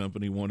what the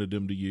company wanted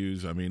them to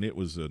use. I mean, it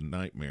was a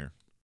nightmare.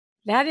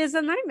 That is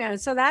a nightmare.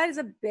 So that is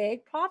a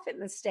big profit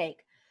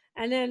mistake.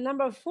 And then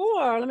number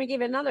 4, let me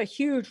give you another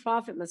huge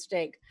profit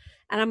mistake.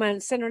 And I'm going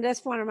to center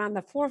this one around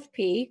the 4th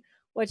P,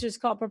 which is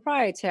called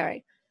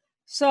proprietary.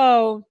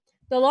 So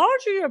the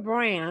larger your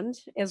brand,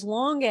 as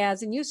long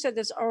as, and you said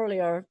this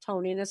earlier,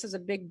 Tony, and this is a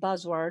big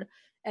buzzword,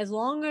 as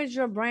long as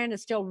your brand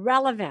is still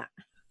relevant,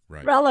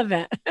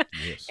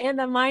 Yes. in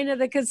the mind of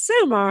the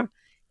consumer,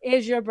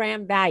 is your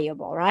brand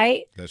valuable,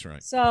 right? That's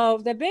right.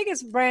 So the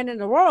biggest brand in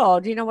the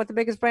world, do you know what the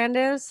biggest brand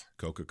is?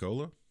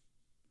 Coca-Cola?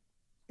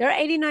 They're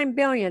 89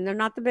 billion. They're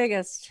not the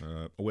biggest.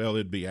 Well,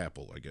 it'd be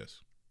Apple, I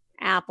guess.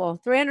 Apple,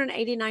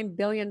 $389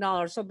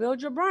 billion. So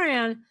build your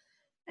brand,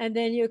 and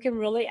then you can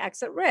really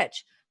exit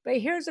rich. But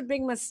here's a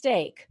big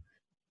mistake,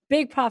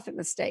 big profit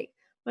mistake.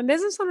 When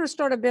business owners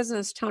start a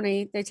business,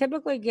 Tony, they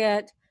typically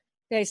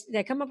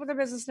they come up with a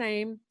business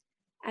name,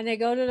 and they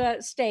go to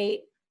the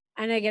state,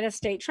 and they get a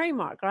state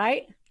trademark,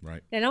 right?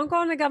 Right. They don't go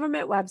on the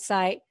government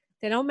website.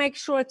 They don't make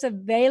sure it's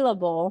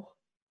available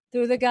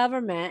through the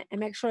government and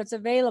make sure it's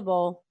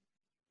available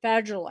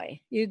federally.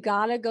 You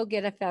got to go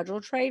get a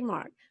federal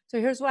trademark. So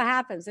here's what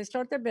happens. They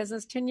start their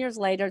business. 10 years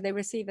later, they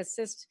receive a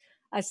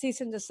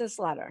cease and desist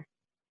letter.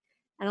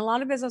 And a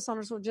lot of business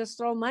owners will just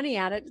throw money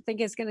at it,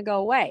 think it's going to go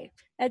away.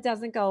 It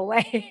doesn't go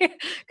away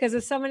because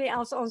if somebody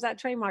else owns that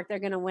trademark, they're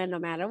going to win no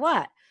matter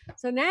what.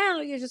 So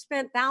now you just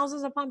spent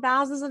thousands upon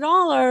thousands of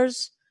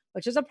dollars,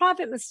 which is a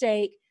profit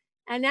mistake.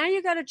 And now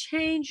you got to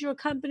change your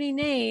company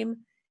name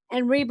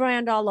and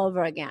rebrand all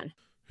over again.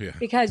 Yeah.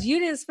 Because you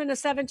didn't spend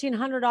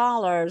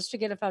 $1,700 to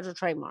get a federal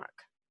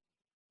trademark.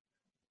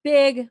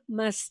 Big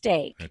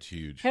mistake. That's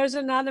huge. Here's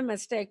another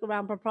mistake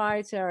around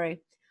proprietary.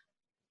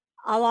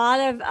 A lot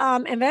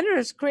of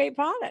inventors create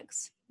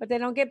products, but they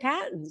don't get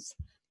patents.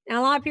 And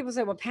a lot of people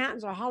say, well,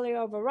 patents are highly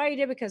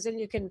overrated because then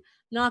you can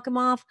knock them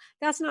off.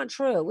 That's not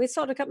true. We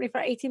sold a company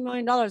for $18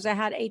 million that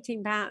had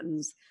 18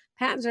 patents.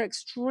 Patents are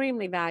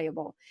extremely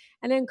valuable.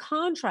 And then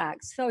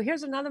contracts. So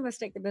here's another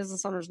mistake that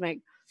business owners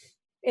make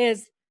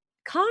is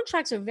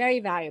contracts are very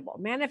valuable.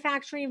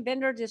 Manufacturing,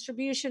 vendor,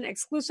 distribution,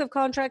 exclusive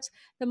contracts.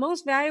 The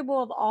most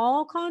valuable of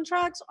all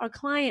contracts are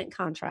client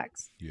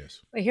contracts.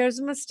 Yes. But here's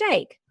a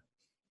mistake.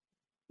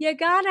 You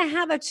got to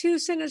have a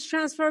 2-sentence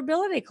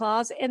transferability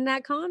clause in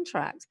that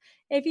contract.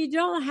 If you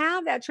don't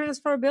have that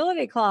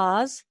transferability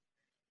clause,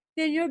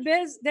 then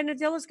then the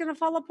deal is going to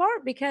fall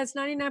apart because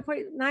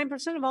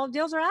 99.9% of all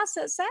deals are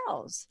asset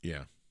sales.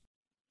 Yeah.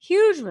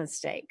 Huge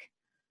mistake.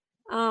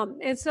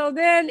 And so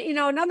then,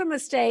 another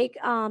mistake,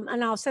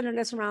 and I'll center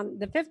this around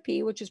the 5th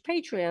P, which is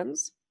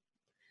Patreons.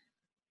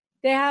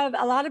 A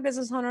lot of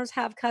business owners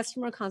have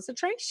customer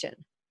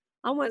concentration.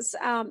 I once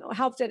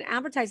helped an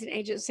advertising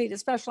agency that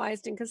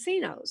specialized in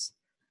casinos,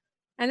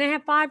 and they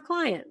had 5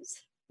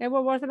 clients. They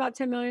were worth about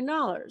 $10 million.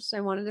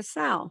 They wanted to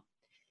sell.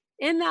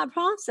 In that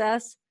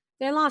process,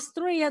 they lost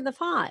 3 of the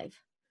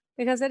 5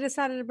 because they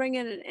decided to bring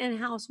in an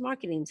in-house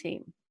marketing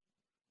team.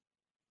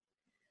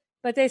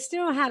 But they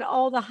still had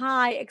all the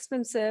high,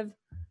 expensive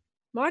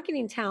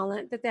marketing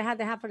talent that they had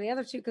to have for the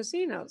other 2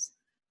 casinos.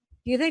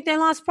 Do you think they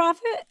lost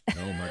profit?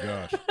 Oh, my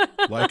gosh.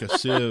 Like a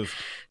sieve.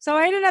 So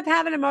I ended up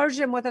having to merge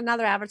them with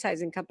another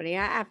advertising company.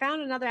 I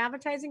found another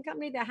advertising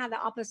company that had the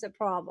opposite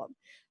problem.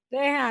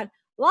 They had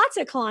lots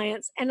of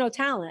clients and no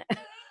talent.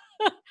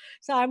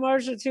 So I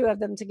merged the 2 of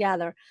them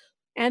together.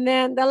 And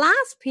then the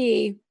last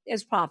P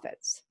is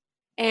profits.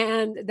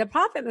 And the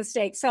profit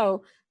mistake.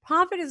 So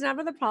profit is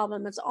never the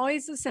problem. It's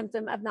always the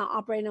symptom of not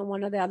operating on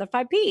one of the other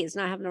 5 Ps,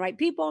 not having the right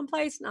people in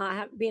place,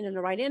 not being in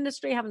the right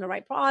industry, having the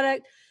right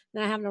product,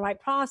 not having the right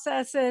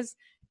processes,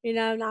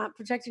 not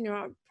protecting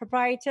your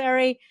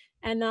proprietary,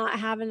 and not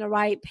having the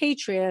right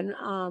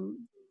Patreon,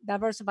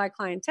 diversified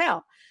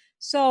clientele.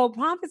 So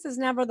profits is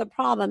never the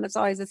problem. It's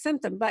always a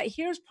symptom. But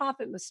here's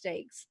profit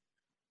mistakes.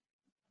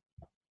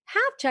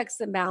 Have checks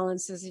and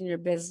balances in your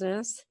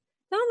business.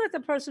 Don't let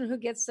the person who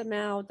gets the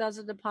mail, does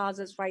the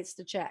deposits, writes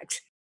the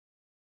checks.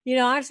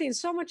 I've seen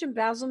so much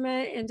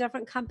embezzlement in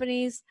different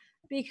companies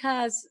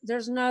because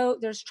there's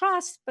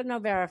trust, but no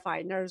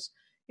verified.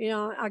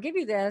 I'll give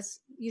you this.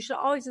 You should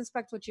always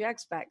inspect what you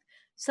expect.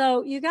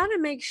 So you got to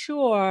make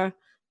sure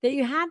that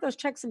you have those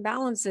checks and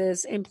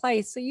balances in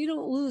place so you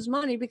don't lose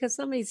money because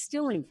somebody's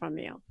stealing from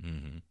you.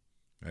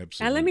 Mm-hmm.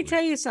 Absolutely. And let me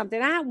tell you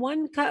something. I had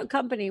one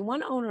company,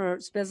 one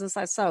owner's business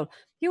I sold.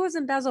 He was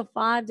embezzled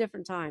 5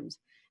 different times.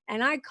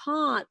 And I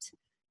caught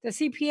the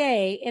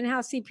CPA,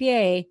 in-house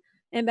CPA,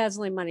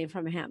 embezzling money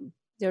from him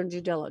during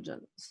due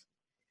diligence.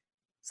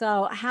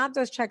 So have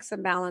those checks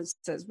and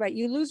balances. But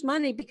you lose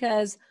money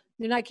because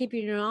you're not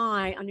keeping your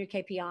eye on your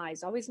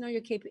KPIs. Always know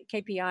your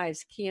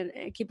KPIs,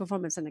 key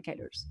performance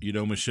indicators. You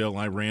know, Michelle,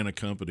 I ran a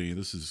company.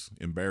 This is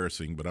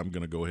embarrassing, but I'm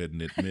going to go ahead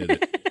and admit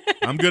it.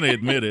 I'm going to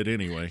admit it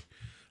anyway.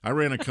 I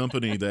ran a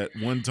company that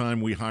one time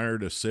we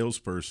hired a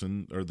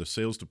salesperson, or the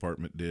sales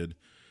department did,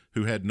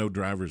 who had no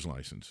driver's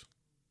license.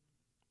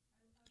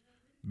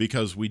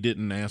 Because we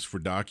didn't ask for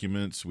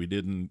documents. We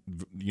didn't,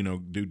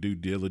 do due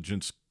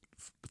diligence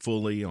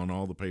fully on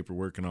all the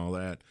paperwork and all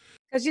that.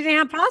 Because you didn't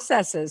have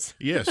processes.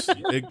 Yes.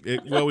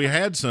 Well, we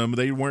had some.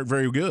 They weren't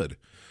very good.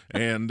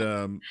 And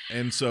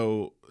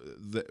so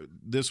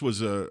this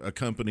was a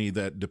company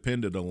that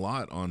depended a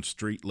lot on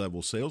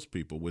street-level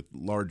salespeople with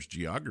large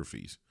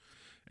geographies.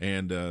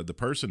 And the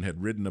person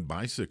had ridden a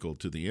bicycle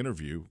to the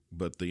interview,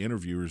 but the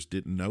interviewers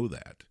didn't know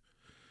that.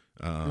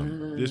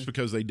 Just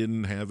because they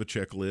didn't have a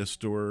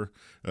checklist or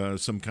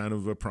some kind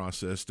of a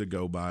process to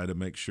go by to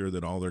make sure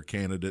that all their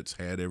candidates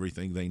had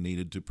everything they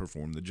needed to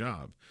perform the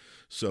job.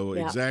 So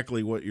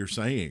exactly what you're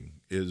saying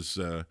is,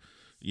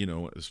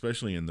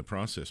 especially in the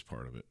process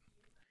part of it.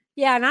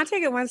 Yeah, and I'll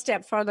take it one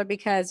step further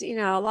because,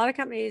 a lot of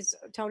companies,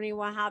 Tony,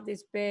 will have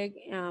these big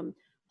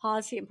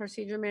policy and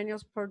procedure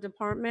manuals per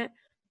department.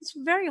 It's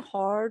very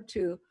hard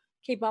to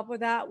keep up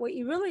with that. What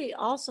you really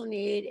also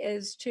need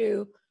is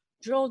to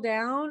drill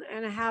down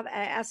and have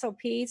a SOP,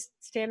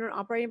 standard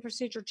operating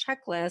procedure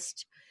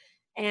checklist.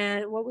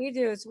 And what we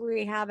do is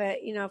we have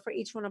it, for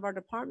each one of our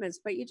departments,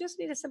 but you just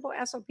need a simple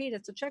SOP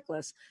that's a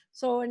checklist.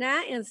 So in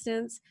that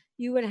instance,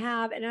 you would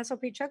have an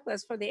SOP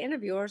checklist for the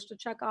interviewers to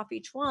check off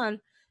each one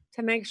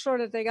to make sure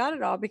that they got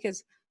it all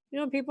because,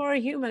 people are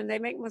human. They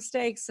make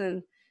mistakes.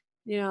 And,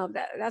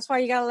 that's why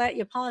you got to let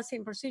your policy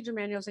and procedure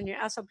manuals and your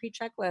SOP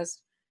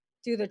checklist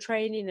do the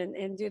training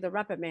and do the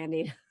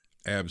reprimanding.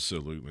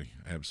 Absolutely.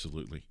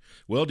 Absolutely.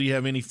 Well, do you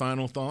have any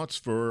final thoughts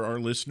for our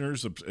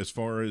listeners as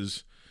far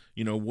as,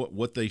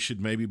 what they should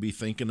maybe be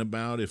thinking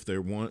about if they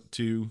want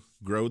to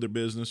grow their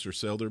business or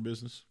sell their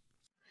business?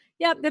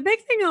 Yeah. The big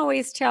thing I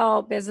always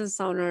tell business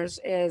owners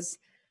is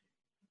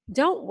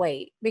don't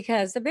wait,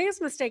 because the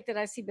biggest mistake that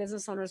I see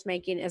business owners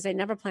making is they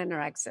never plan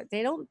their exit.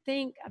 They don't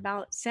think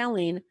about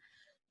selling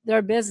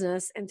their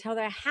business until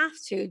they have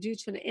to due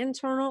to an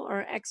internal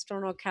or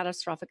external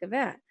catastrophic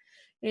event.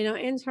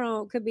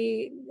 Internal could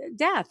be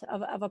death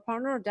of a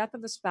partner or death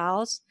of a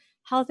spouse,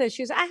 health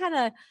issues. I had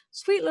a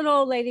sweet little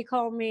old lady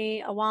call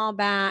me a while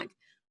back,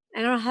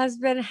 and her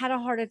husband had a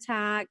heart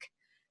attack,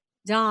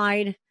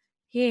 died.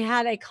 He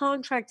had a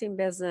contracting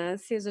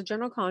business. He was a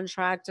general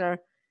contractor,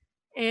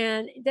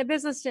 and the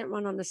business didn't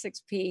run on the 6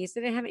 Ps.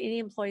 They didn't have any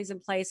employees in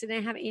place. They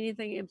didn't have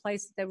anything in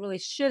place that they really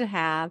should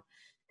have,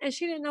 and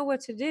she didn't know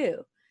what to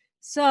do.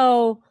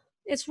 So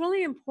it's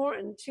really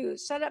important to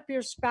set up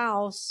your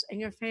spouse and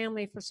your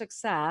family for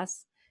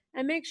success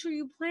and make sure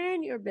you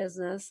plan your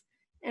business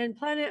and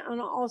plan it on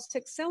all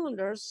 6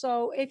 cylinders.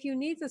 So if you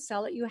need to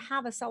sell it, you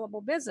have a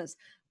sellable business.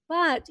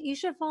 But you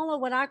should follow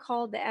what I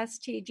call the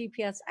ST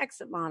GPS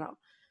exit model.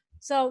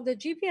 So the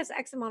GPS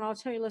exit model, I'll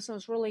tell you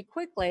listeners really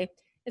quickly,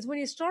 is when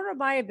you start or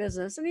buy a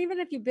business, and even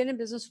if you've been in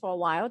business for a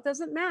while, it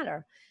doesn't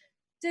matter.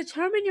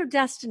 Determine your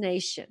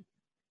destination,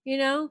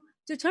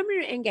 determine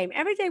your end game.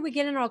 Every day we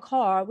get in our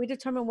car, we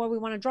determine where we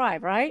want to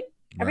drive, right?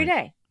 Every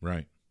day.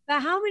 Right.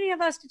 But how many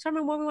of us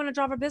determine where we want to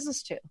drive our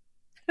business to?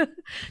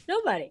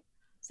 Nobody.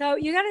 So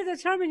you got to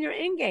determine your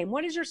end game.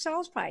 What is your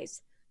sales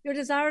price? Your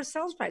desired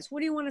sales price? What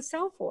do you want to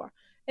sell for?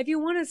 If you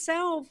want to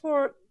sell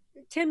for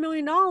 $10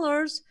 million,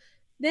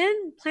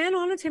 then plan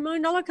on a $10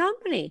 million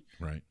company.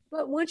 Right.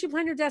 But once you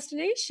plan your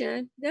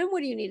destination, then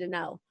what do you need to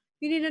know?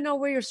 You need to know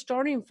where you're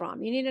starting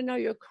from. You need to know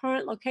your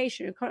current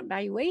location, your current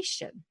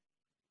valuation.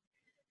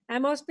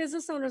 And most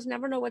business owners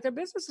never know what their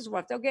business is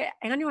worth. They'll get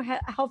annual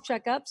health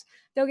checkups,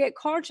 they'll get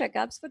car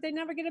checkups, but they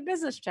never get a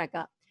business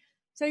checkup.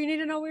 So you need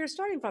to know where you're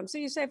starting from. So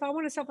you say, if I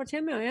want to sell for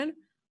 10 million,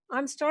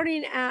 I'm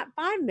starting at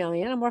 5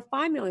 million. I'm worth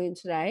 5 million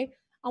today.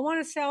 I want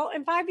to sell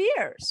in 5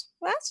 years.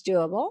 Well, that's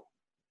doable.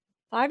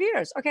 5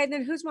 years. Okay,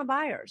 then who's my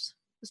buyers?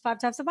 There's 5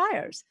 types of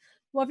buyers.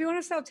 Well, if you want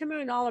to sell a $10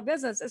 million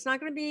business, it's not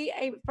going to be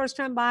a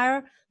first-time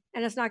buyer,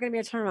 and it's not going to be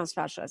a turnaround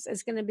specialist.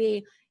 It's going to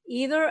be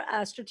either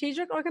a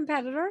strategic or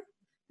competitor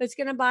that's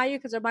going to buy you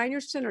because they're buying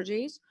your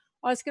synergies,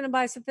 or it's going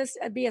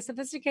to be a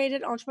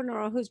sophisticated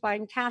entrepreneur who's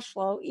buying cash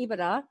flow,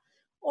 EBITDA,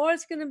 or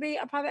it's going to be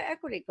a private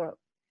equity group.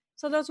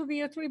 So those will be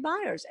your 3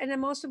 buyers. And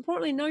then most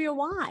importantly, know your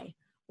why.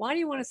 Why do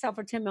you want to sell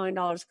for $10 million?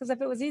 Because if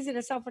it was easy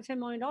to sell for $10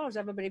 million,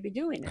 everybody would be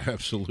doing it.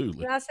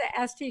 Absolutely. So that's the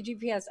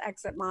STGPS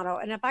exit model.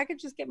 And if I could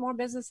just get more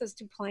businesses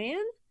to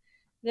plan,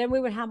 then we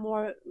would have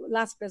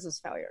less business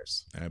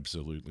failures.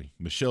 Absolutely.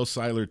 Michelle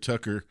Seiler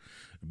Tucker,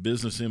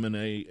 business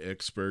M&A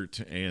expert.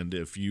 And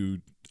if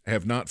you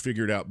have not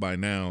figured out by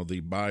now the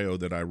bio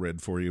that I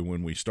read for you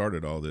when we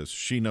started all this,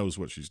 she knows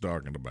what she's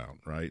talking about,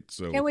 right?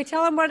 So can we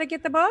tell them where to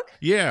get the book?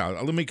 Yeah,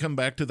 let me come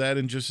back to that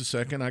in just a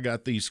second. I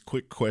got these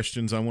quick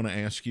questions I want to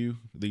ask you,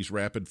 these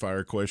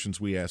rapid-fire questions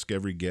we ask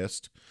every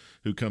guest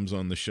who comes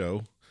on the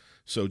show.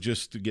 So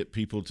just to get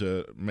people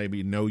to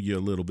maybe know you a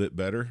little bit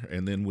better,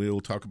 and then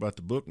we'll talk about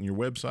the book and your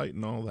website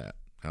and all that.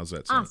 How's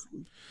that sound?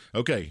 Awesome.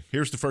 Okay,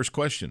 here's the first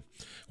question.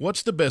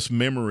 What's the best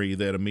memory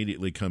that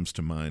immediately comes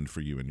to mind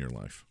for you in your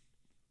life?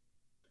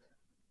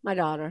 My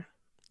daughter.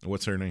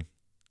 What's her name?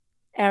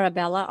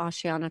 Arabella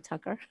Oceana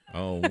Tucker.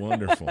 Oh,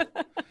 wonderful.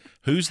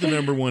 Who's the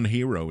number one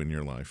hero in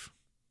your life?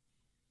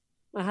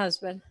 My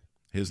husband.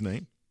 His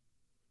name?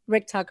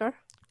 Rick Tucker.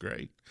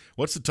 Great.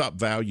 What's the top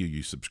value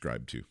you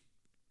subscribe to?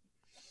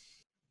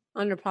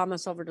 Under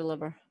promise, over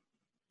deliver.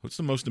 What's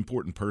the most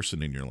important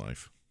person in your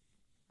life?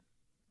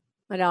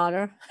 My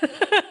daughter.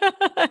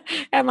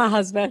 And my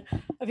husband.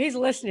 If he's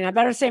listening, I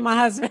better say my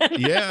husband.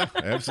 Yeah,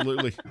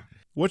 absolutely.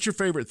 What's your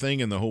favorite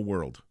thing in the whole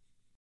world?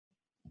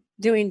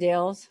 Doing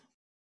deals.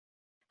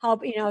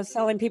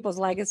 Selling people's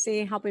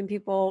legacy, helping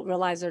people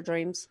realize their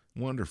dreams.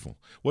 Wonderful.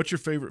 What's your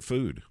favorite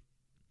food?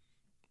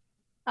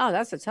 Oh,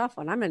 that's a tough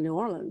one. I'm in New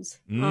Orleans.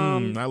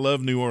 I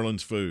love New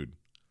Orleans food.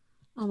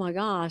 Oh my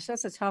gosh,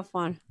 that's a tough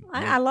one.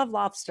 I love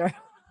lobster.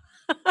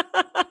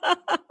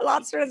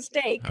 Lobster and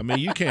steak. I mean,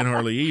 you can't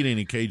hardly eat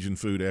any Cajun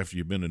food after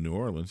you've been to New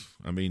Orleans.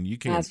 I mean, you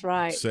can't That's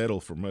right.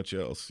 settle for much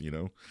else,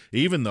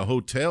 Even the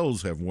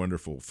hotels have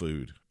wonderful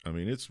food. I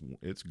mean,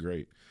 it's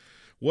great.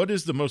 What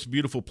is the most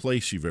beautiful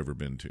place you've ever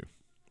been to?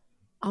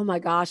 Oh my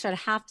gosh, I'd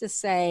have to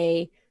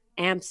say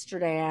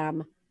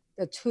Amsterdam,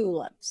 the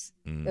tulips.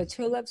 The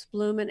tulips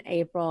bloom in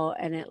April,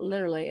 and it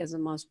literally is the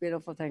most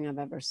beautiful thing I've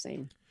ever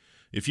seen.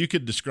 If you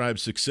could describe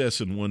success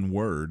in one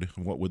word,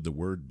 what would the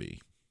word be?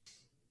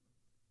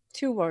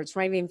 2 words,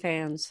 raving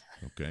fans.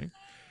 Okay.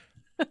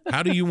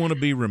 How do you want to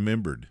be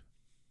remembered?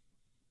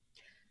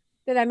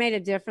 That I made a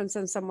difference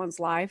in someone's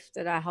life,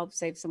 that I helped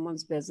save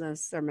someone's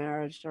business, their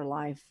marriage, their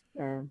life,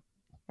 their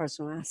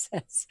personal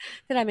assets,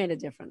 that I made a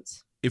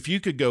difference. If you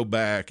could go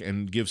back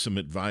and give some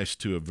advice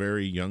to a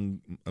very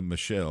young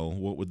Michelle,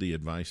 what would the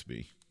advice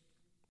be?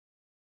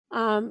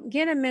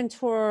 Get a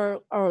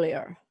mentor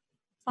earlier.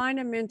 Find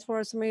a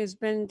mentor, somebody who's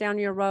been down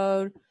your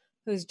road,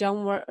 who's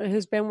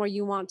been where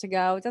you want to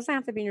go. It doesn't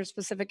have to be in your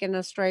specific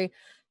industry,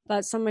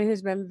 but somebody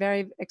who's been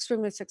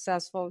extremely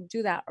successful.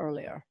 Do that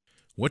earlier.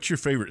 What's your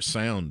favorite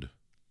sound?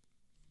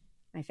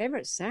 My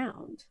favorite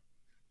sound?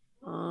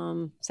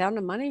 Sound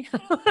of money.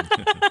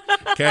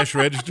 Cash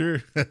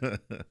register.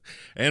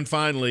 And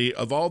finally,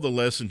 of all the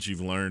lessons you've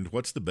learned,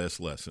 what's the best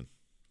lesson?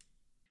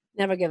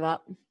 Never give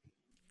up.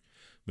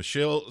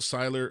 Michelle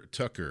Seiler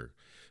Tucker.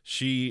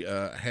 She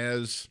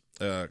has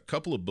a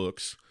couple of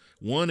books.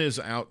 One is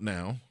out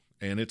now,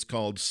 and it's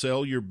called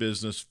Sell Your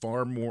Business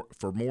for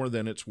More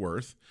Than It's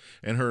Worth.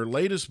 And her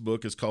latest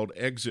book is called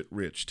Exit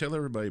Rich. Tell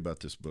everybody about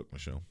this book,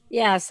 Michelle.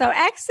 Yeah, so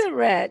Exit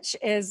Rich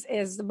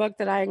is the book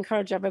that I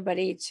encourage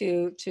everybody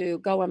to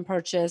go and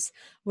purchase.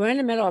 We're in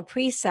the middle of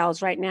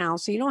pre-sales right now,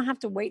 so you don't have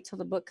to wait till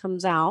the book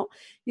comes out.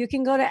 You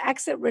can go to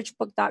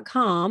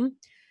exitrichbook.com.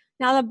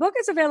 Now, the book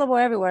is available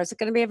everywhere. It's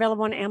going to be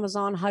available on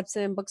Amazon,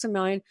 Hudson, Books A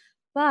Million.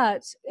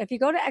 But if you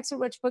go to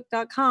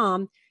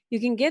exitrichbook.com, you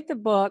can get the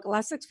book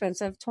less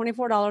expensive,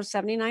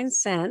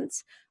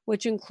 $24.79,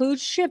 which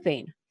includes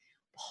shipping.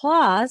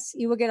 Plus,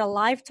 you will get a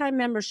lifetime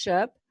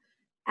membership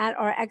at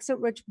our Exit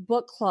Rich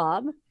Book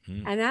Club.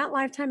 And that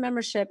lifetime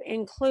membership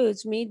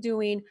includes me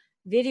doing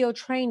video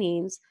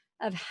trainings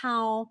of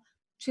how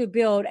to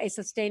build a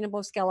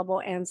sustainable,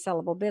 scalable, and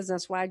sellable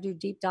business where I do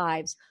deep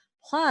dives.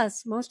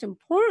 Plus, most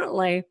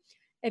importantly,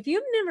 if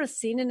you've never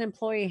seen an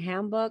employee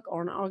handbook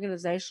or an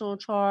organizational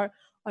chart,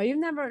 or you've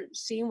never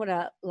seen what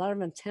a letter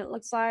of intent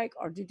looks like,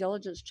 or due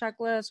diligence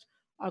checklist,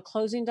 or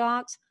closing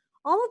docs,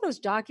 all of those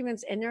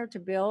documents in there to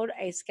build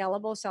a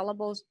scalable,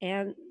 sellable,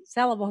 and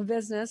sellable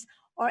business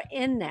are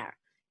in there.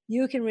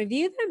 You can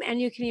review them and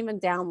you can even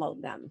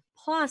download them.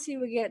 Plus, you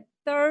will get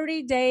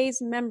 30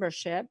 days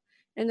membership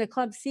in the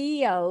Club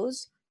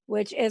CEOs,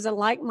 which is a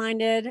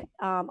like-minded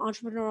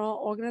entrepreneurial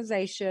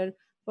organization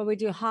where we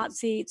do hot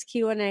seats,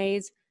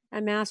 Q&As,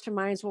 and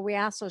masterminds where we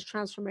ask those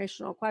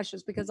transformational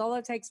questions, because all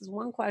it takes is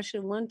one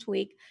question, one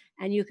tweak,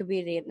 and you could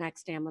be the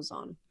next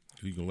Amazon.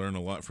 You can learn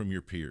a lot from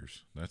your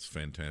peers. That's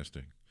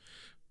fantastic.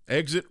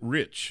 Exit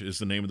Rich is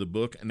the name of the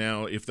book.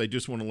 Now, if they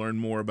just want to learn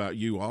more about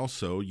you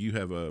also, you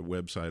have a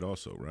website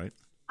also, right?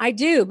 I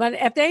do, but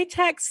if they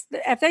text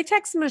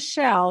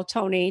Michelle,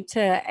 Tony,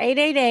 to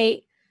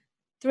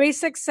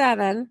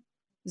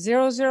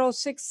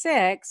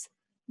 888-367-0066,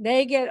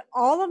 they get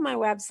all of my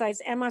websites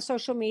and my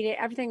social media.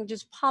 Everything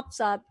just pops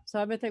up, so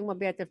everything will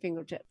be at their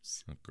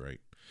fingertips. Oh, great.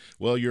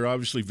 Well, you're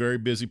obviously a very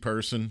busy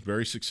person,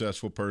 very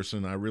successful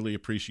person. I really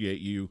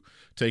appreciate you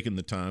taking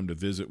the time to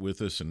visit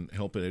with us and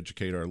help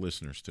educate our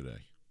listeners today.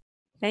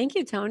 Thank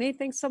you, Tony.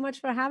 Thanks so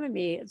much for having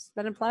me. It's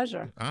been a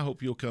pleasure. I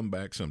hope you'll come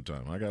back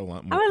sometime. I got a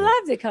lot more. I would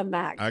love to come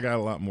back. I got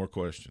a lot more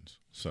questions.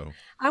 So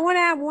I want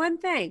to add one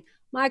thing.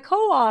 My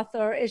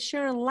co-author is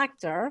Sharon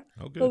Lechter,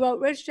 Oh, good. who wrote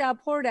Rich Dad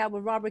Poor Dad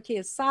with Robert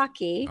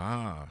Kiyosaki.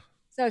 Ah,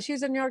 So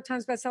she's a New York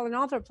Times bestselling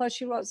author. Plus,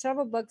 she wrote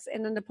several books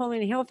in the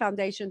Napoleon Hill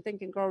Foundation,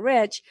 Think and Grow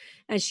Rich.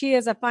 And she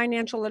is a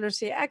financial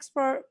literacy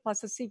expert,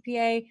 plus a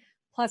CPA,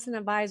 plus an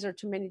advisor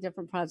to many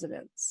different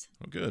presidents.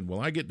 oh, good.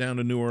 Well, I get down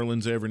to New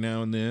Orleans every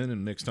now and then,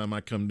 and next time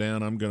I come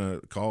down, I'm going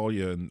to call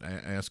you and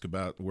ask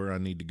about where I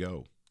need to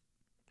go.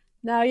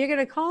 No, you're going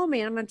to call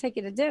me, and I'm going to take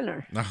you to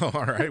dinner. Oh,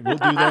 all right. We'll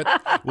do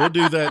that. We'll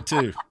do that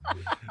too.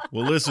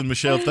 Well, listen,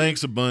 Michelle,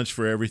 thanks a bunch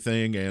for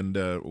everything, and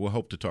we'll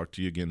hope to talk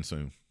to you again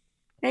soon.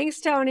 Thanks,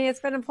 Tony. It's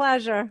been a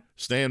pleasure.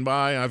 Stand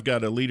by. I've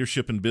got a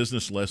leadership and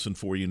business lesson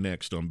for you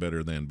next on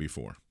Better Than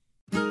Before.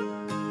 The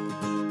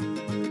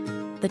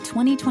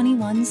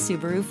 2021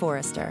 Subaru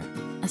Forester.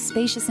 A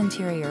spacious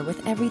interior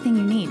with everything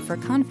you need for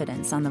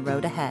confidence on the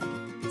road ahead.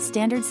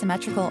 Standard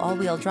symmetrical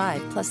all-wheel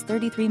drive plus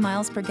 33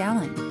 miles per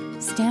gallon.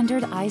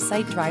 Standard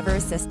EyeSight driver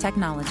assist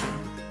technology.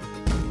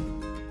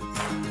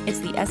 It's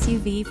the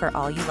SUV for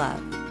all you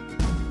love.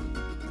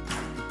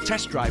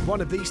 Test drive one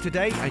of these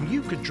today and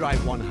you could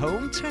drive one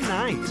home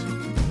tonight.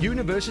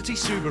 University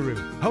Subaru.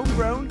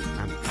 Homegrown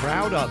and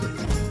proud of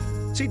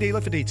it. See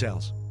dealer for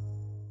details.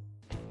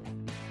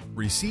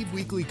 Receive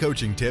weekly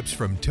coaching tips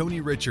from Tony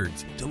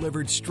Richards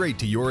delivered straight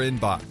to your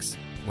inbox.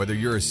 Whether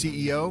you're a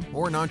CEO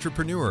or an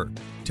entrepreneur,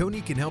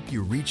 Tony can help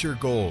you reach your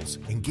goals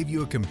and give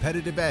you a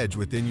competitive edge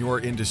within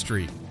your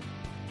industry.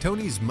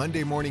 Tony's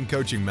Monday morning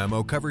coaching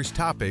memo covers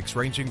topics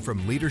ranging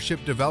from leadership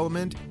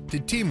development to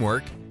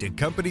teamwork to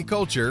company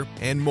culture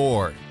and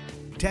more.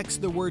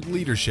 Text the word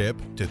leadership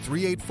to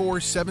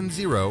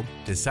 38470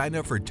 to sign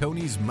up for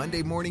Tony's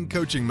Monday morning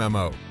coaching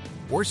memo,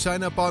 or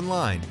sign up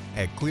online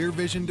at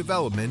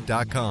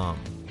clearvisiondevelopment.com.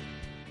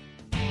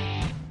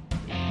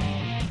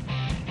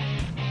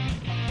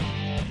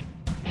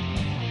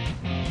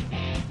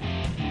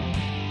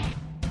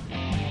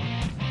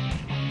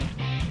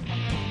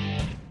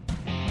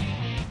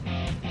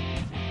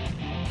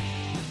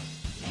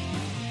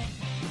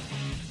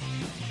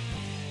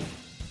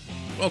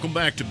 Welcome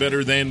back to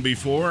Better Than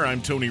Before. I'm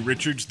Tony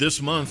Richards.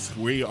 This month,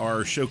 we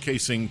are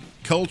showcasing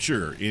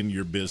culture in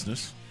your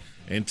business.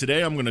 And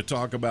today I'm going to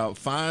talk about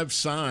 5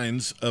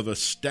 signs of a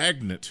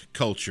stagnant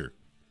culture.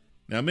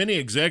 Now, many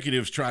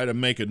executives try to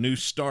make a new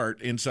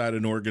start inside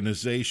an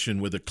organization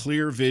with a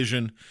clear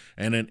vision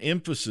and an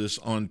emphasis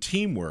on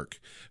teamwork.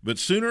 But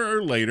sooner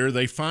or later,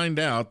 they find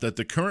out that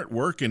the current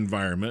work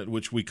environment,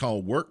 which we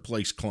call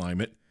workplace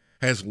climate,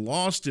 has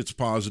lost its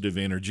positive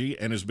energy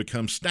and has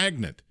become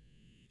stagnant.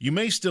 You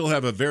may still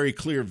have a very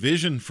clear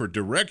vision for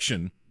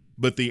direction,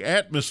 but the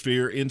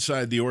atmosphere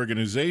inside the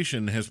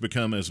organization has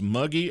become as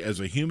muggy as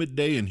a humid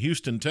day in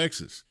Houston,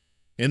 Texas.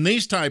 In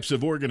these types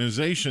of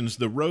organizations,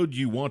 the road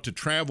you want to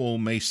travel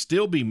may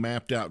still be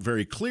mapped out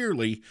very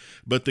clearly,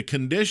 but the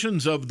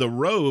conditions of the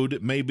road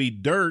may be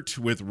dirt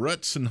with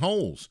ruts and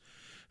holes.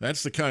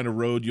 That's the kind of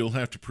road you'll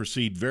have to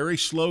proceed very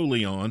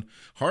slowly on,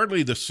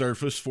 hardly the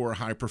surface for a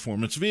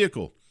high-performance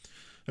vehicle.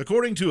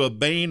 According to a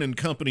Bain &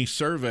 Company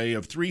survey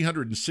of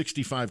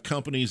 365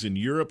 companies in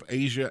Europe,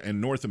 Asia, and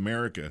North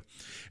America,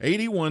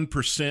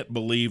 81%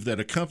 believe that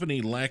a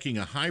company lacking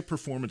a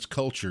high-performance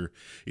culture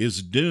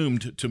is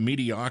doomed to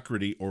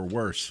mediocrity or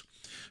worse.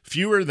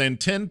 Fewer than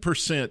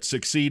 10%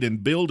 succeed in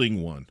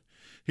building one.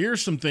 Here are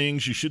some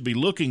things you should be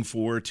looking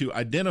for to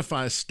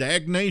identify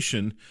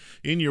stagnation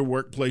in your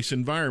workplace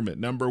environment.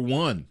 Number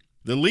 1,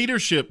 the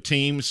leadership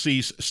team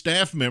sees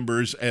staff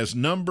members as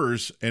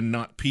numbers and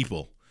not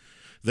people.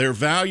 They're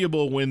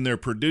valuable when they're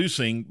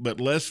producing,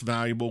 but less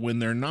valuable when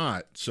they're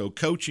not. So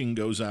coaching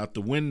goes out the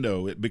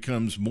window. It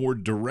becomes more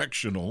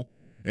directional.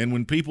 And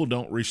when people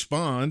don't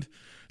respond,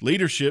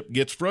 leadership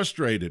gets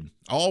frustrated.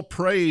 All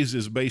praise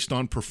is based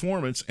on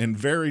performance and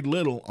very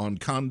little on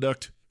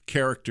conduct,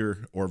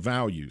 character, or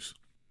values.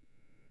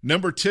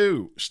 Number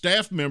 2,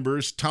 staff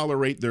members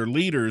tolerate their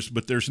leaders,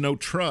 but there's no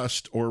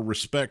trust or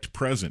respect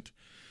present.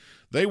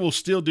 They will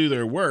still do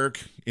their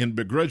work in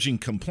begrudging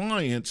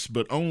compliance,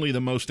 but only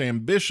the most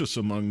ambitious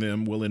among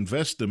them will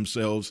invest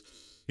themselves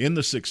in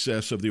the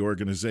success of the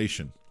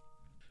organization.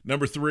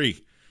 Number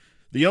 3,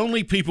 the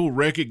only people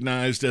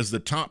recognized as the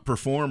top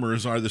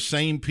performers are the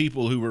same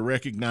people who were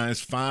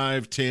recognized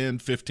 5, 10,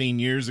 15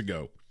 years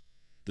ago.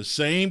 The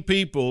same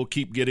people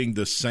keep getting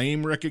the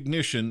same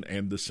recognition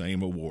and the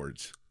same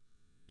awards.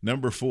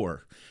 Number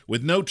 4,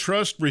 with no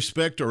trust,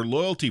 respect, or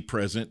loyalty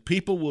present,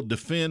 people will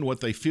defend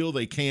what they feel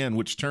they can,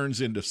 which turns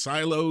into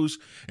silos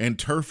and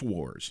turf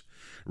wars.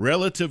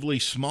 Relatively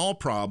small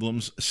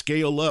problems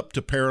scale up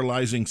to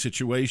paralyzing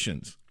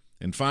situations.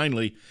 And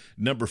finally,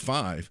 number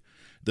 5,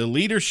 the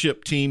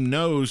leadership team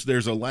knows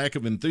there's a lack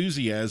of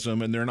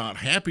enthusiasm and they're not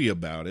happy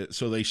about it,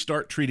 so they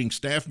start treating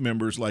staff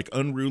members like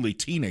unruly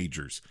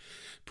teenagers,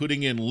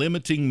 putting in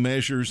limiting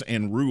measures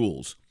and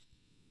rules.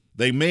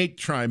 They may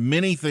try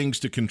many things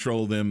to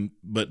control them,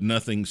 but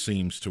nothing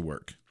seems to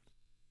work.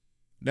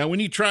 Now, when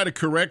you try to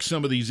correct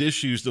some of these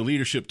issues, the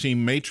leadership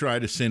team may try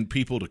to send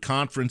people to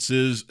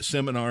conferences,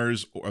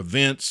 seminars, or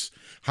events,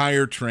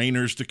 hire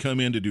trainers to come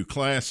in to do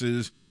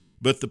classes,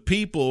 But the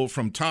people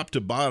from top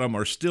to bottom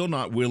are still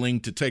not willing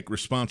to take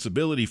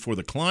responsibility for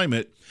the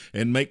climate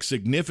and make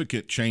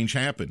significant change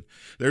happen.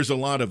 There's a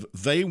lot of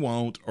 "they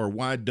won't" or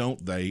 "why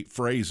don't they"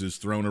 phrases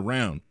thrown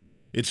around.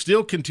 It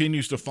still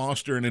continues to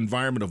foster an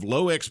environment of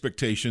low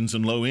expectations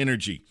and low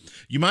energy.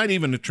 You might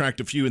even attract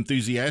a few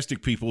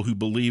enthusiastic people who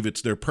believe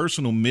it's their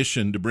personal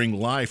mission to bring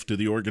life to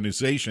the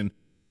organization,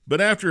 but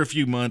after a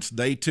few months,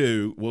 they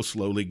too will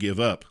slowly give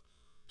up.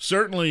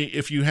 Certainly,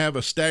 if you have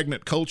a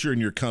stagnant culture in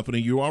your company,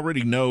 you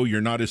already know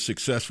you're not as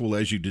successful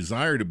as you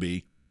desire to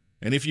be.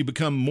 And if you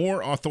become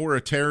more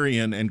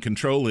authoritarian and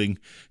controlling,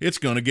 it's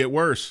going to get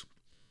worse.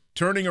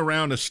 Turning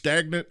around a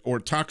stagnant or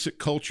toxic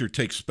culture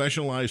takes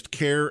specialized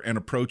care and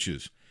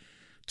approaches.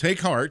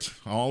 Take heart,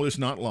 all is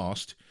not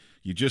lost.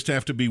 You just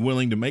have to be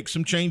willing to make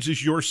some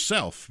changes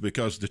yourself,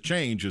 because the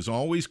change is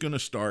always going to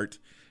start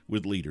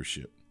with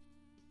leadership.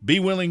 Be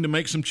willing to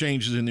make some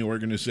changes in the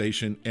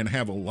organization and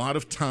have a lot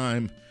of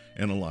time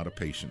and a lot of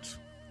patience.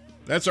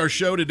 That's our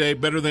show today.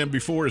 Better Than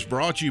Before is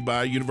brought to you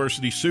by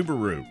University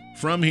Subaru.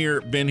 From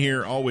here, been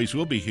here, always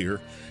will be here.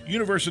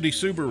 University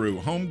Subaru,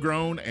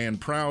 homegrown and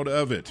proud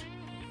of it.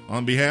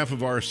 On behalf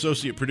of our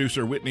associate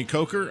producer, Whitney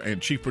Coker, and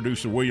chief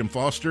producer, William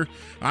Foster,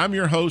 I'm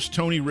your host,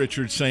 Tony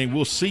Richards, saying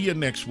we'll see you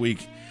next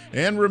week.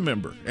 And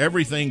remember,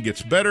 everything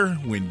gets better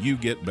when you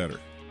get better.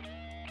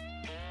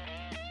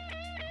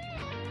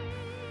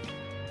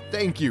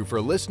 Thank you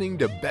for listening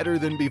to Better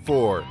Than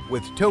Before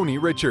with Tony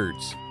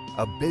Richards,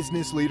 a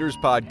business leaders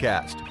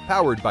podcast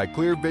powered by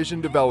Clear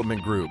Vision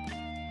Development Group.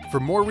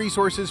 For more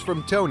resources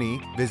from Tony,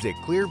 visit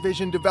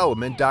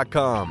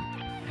clearvisiondevelopment.com.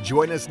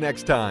 Join us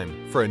next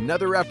time for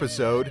another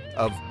episode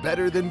of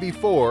Better Than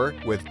Before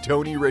with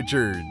Tony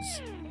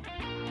Richards.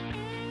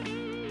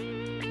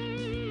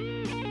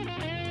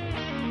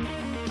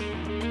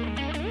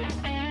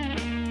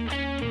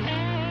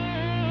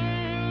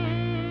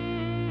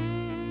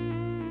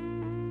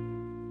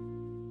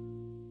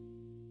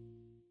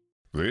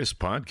 This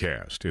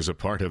podcast is a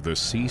part of the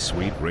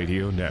C-Suite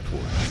Radio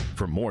Network.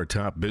 For more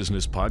top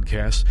business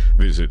podcasts,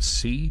 visit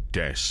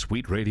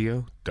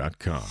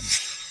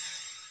c-suiteradio.com.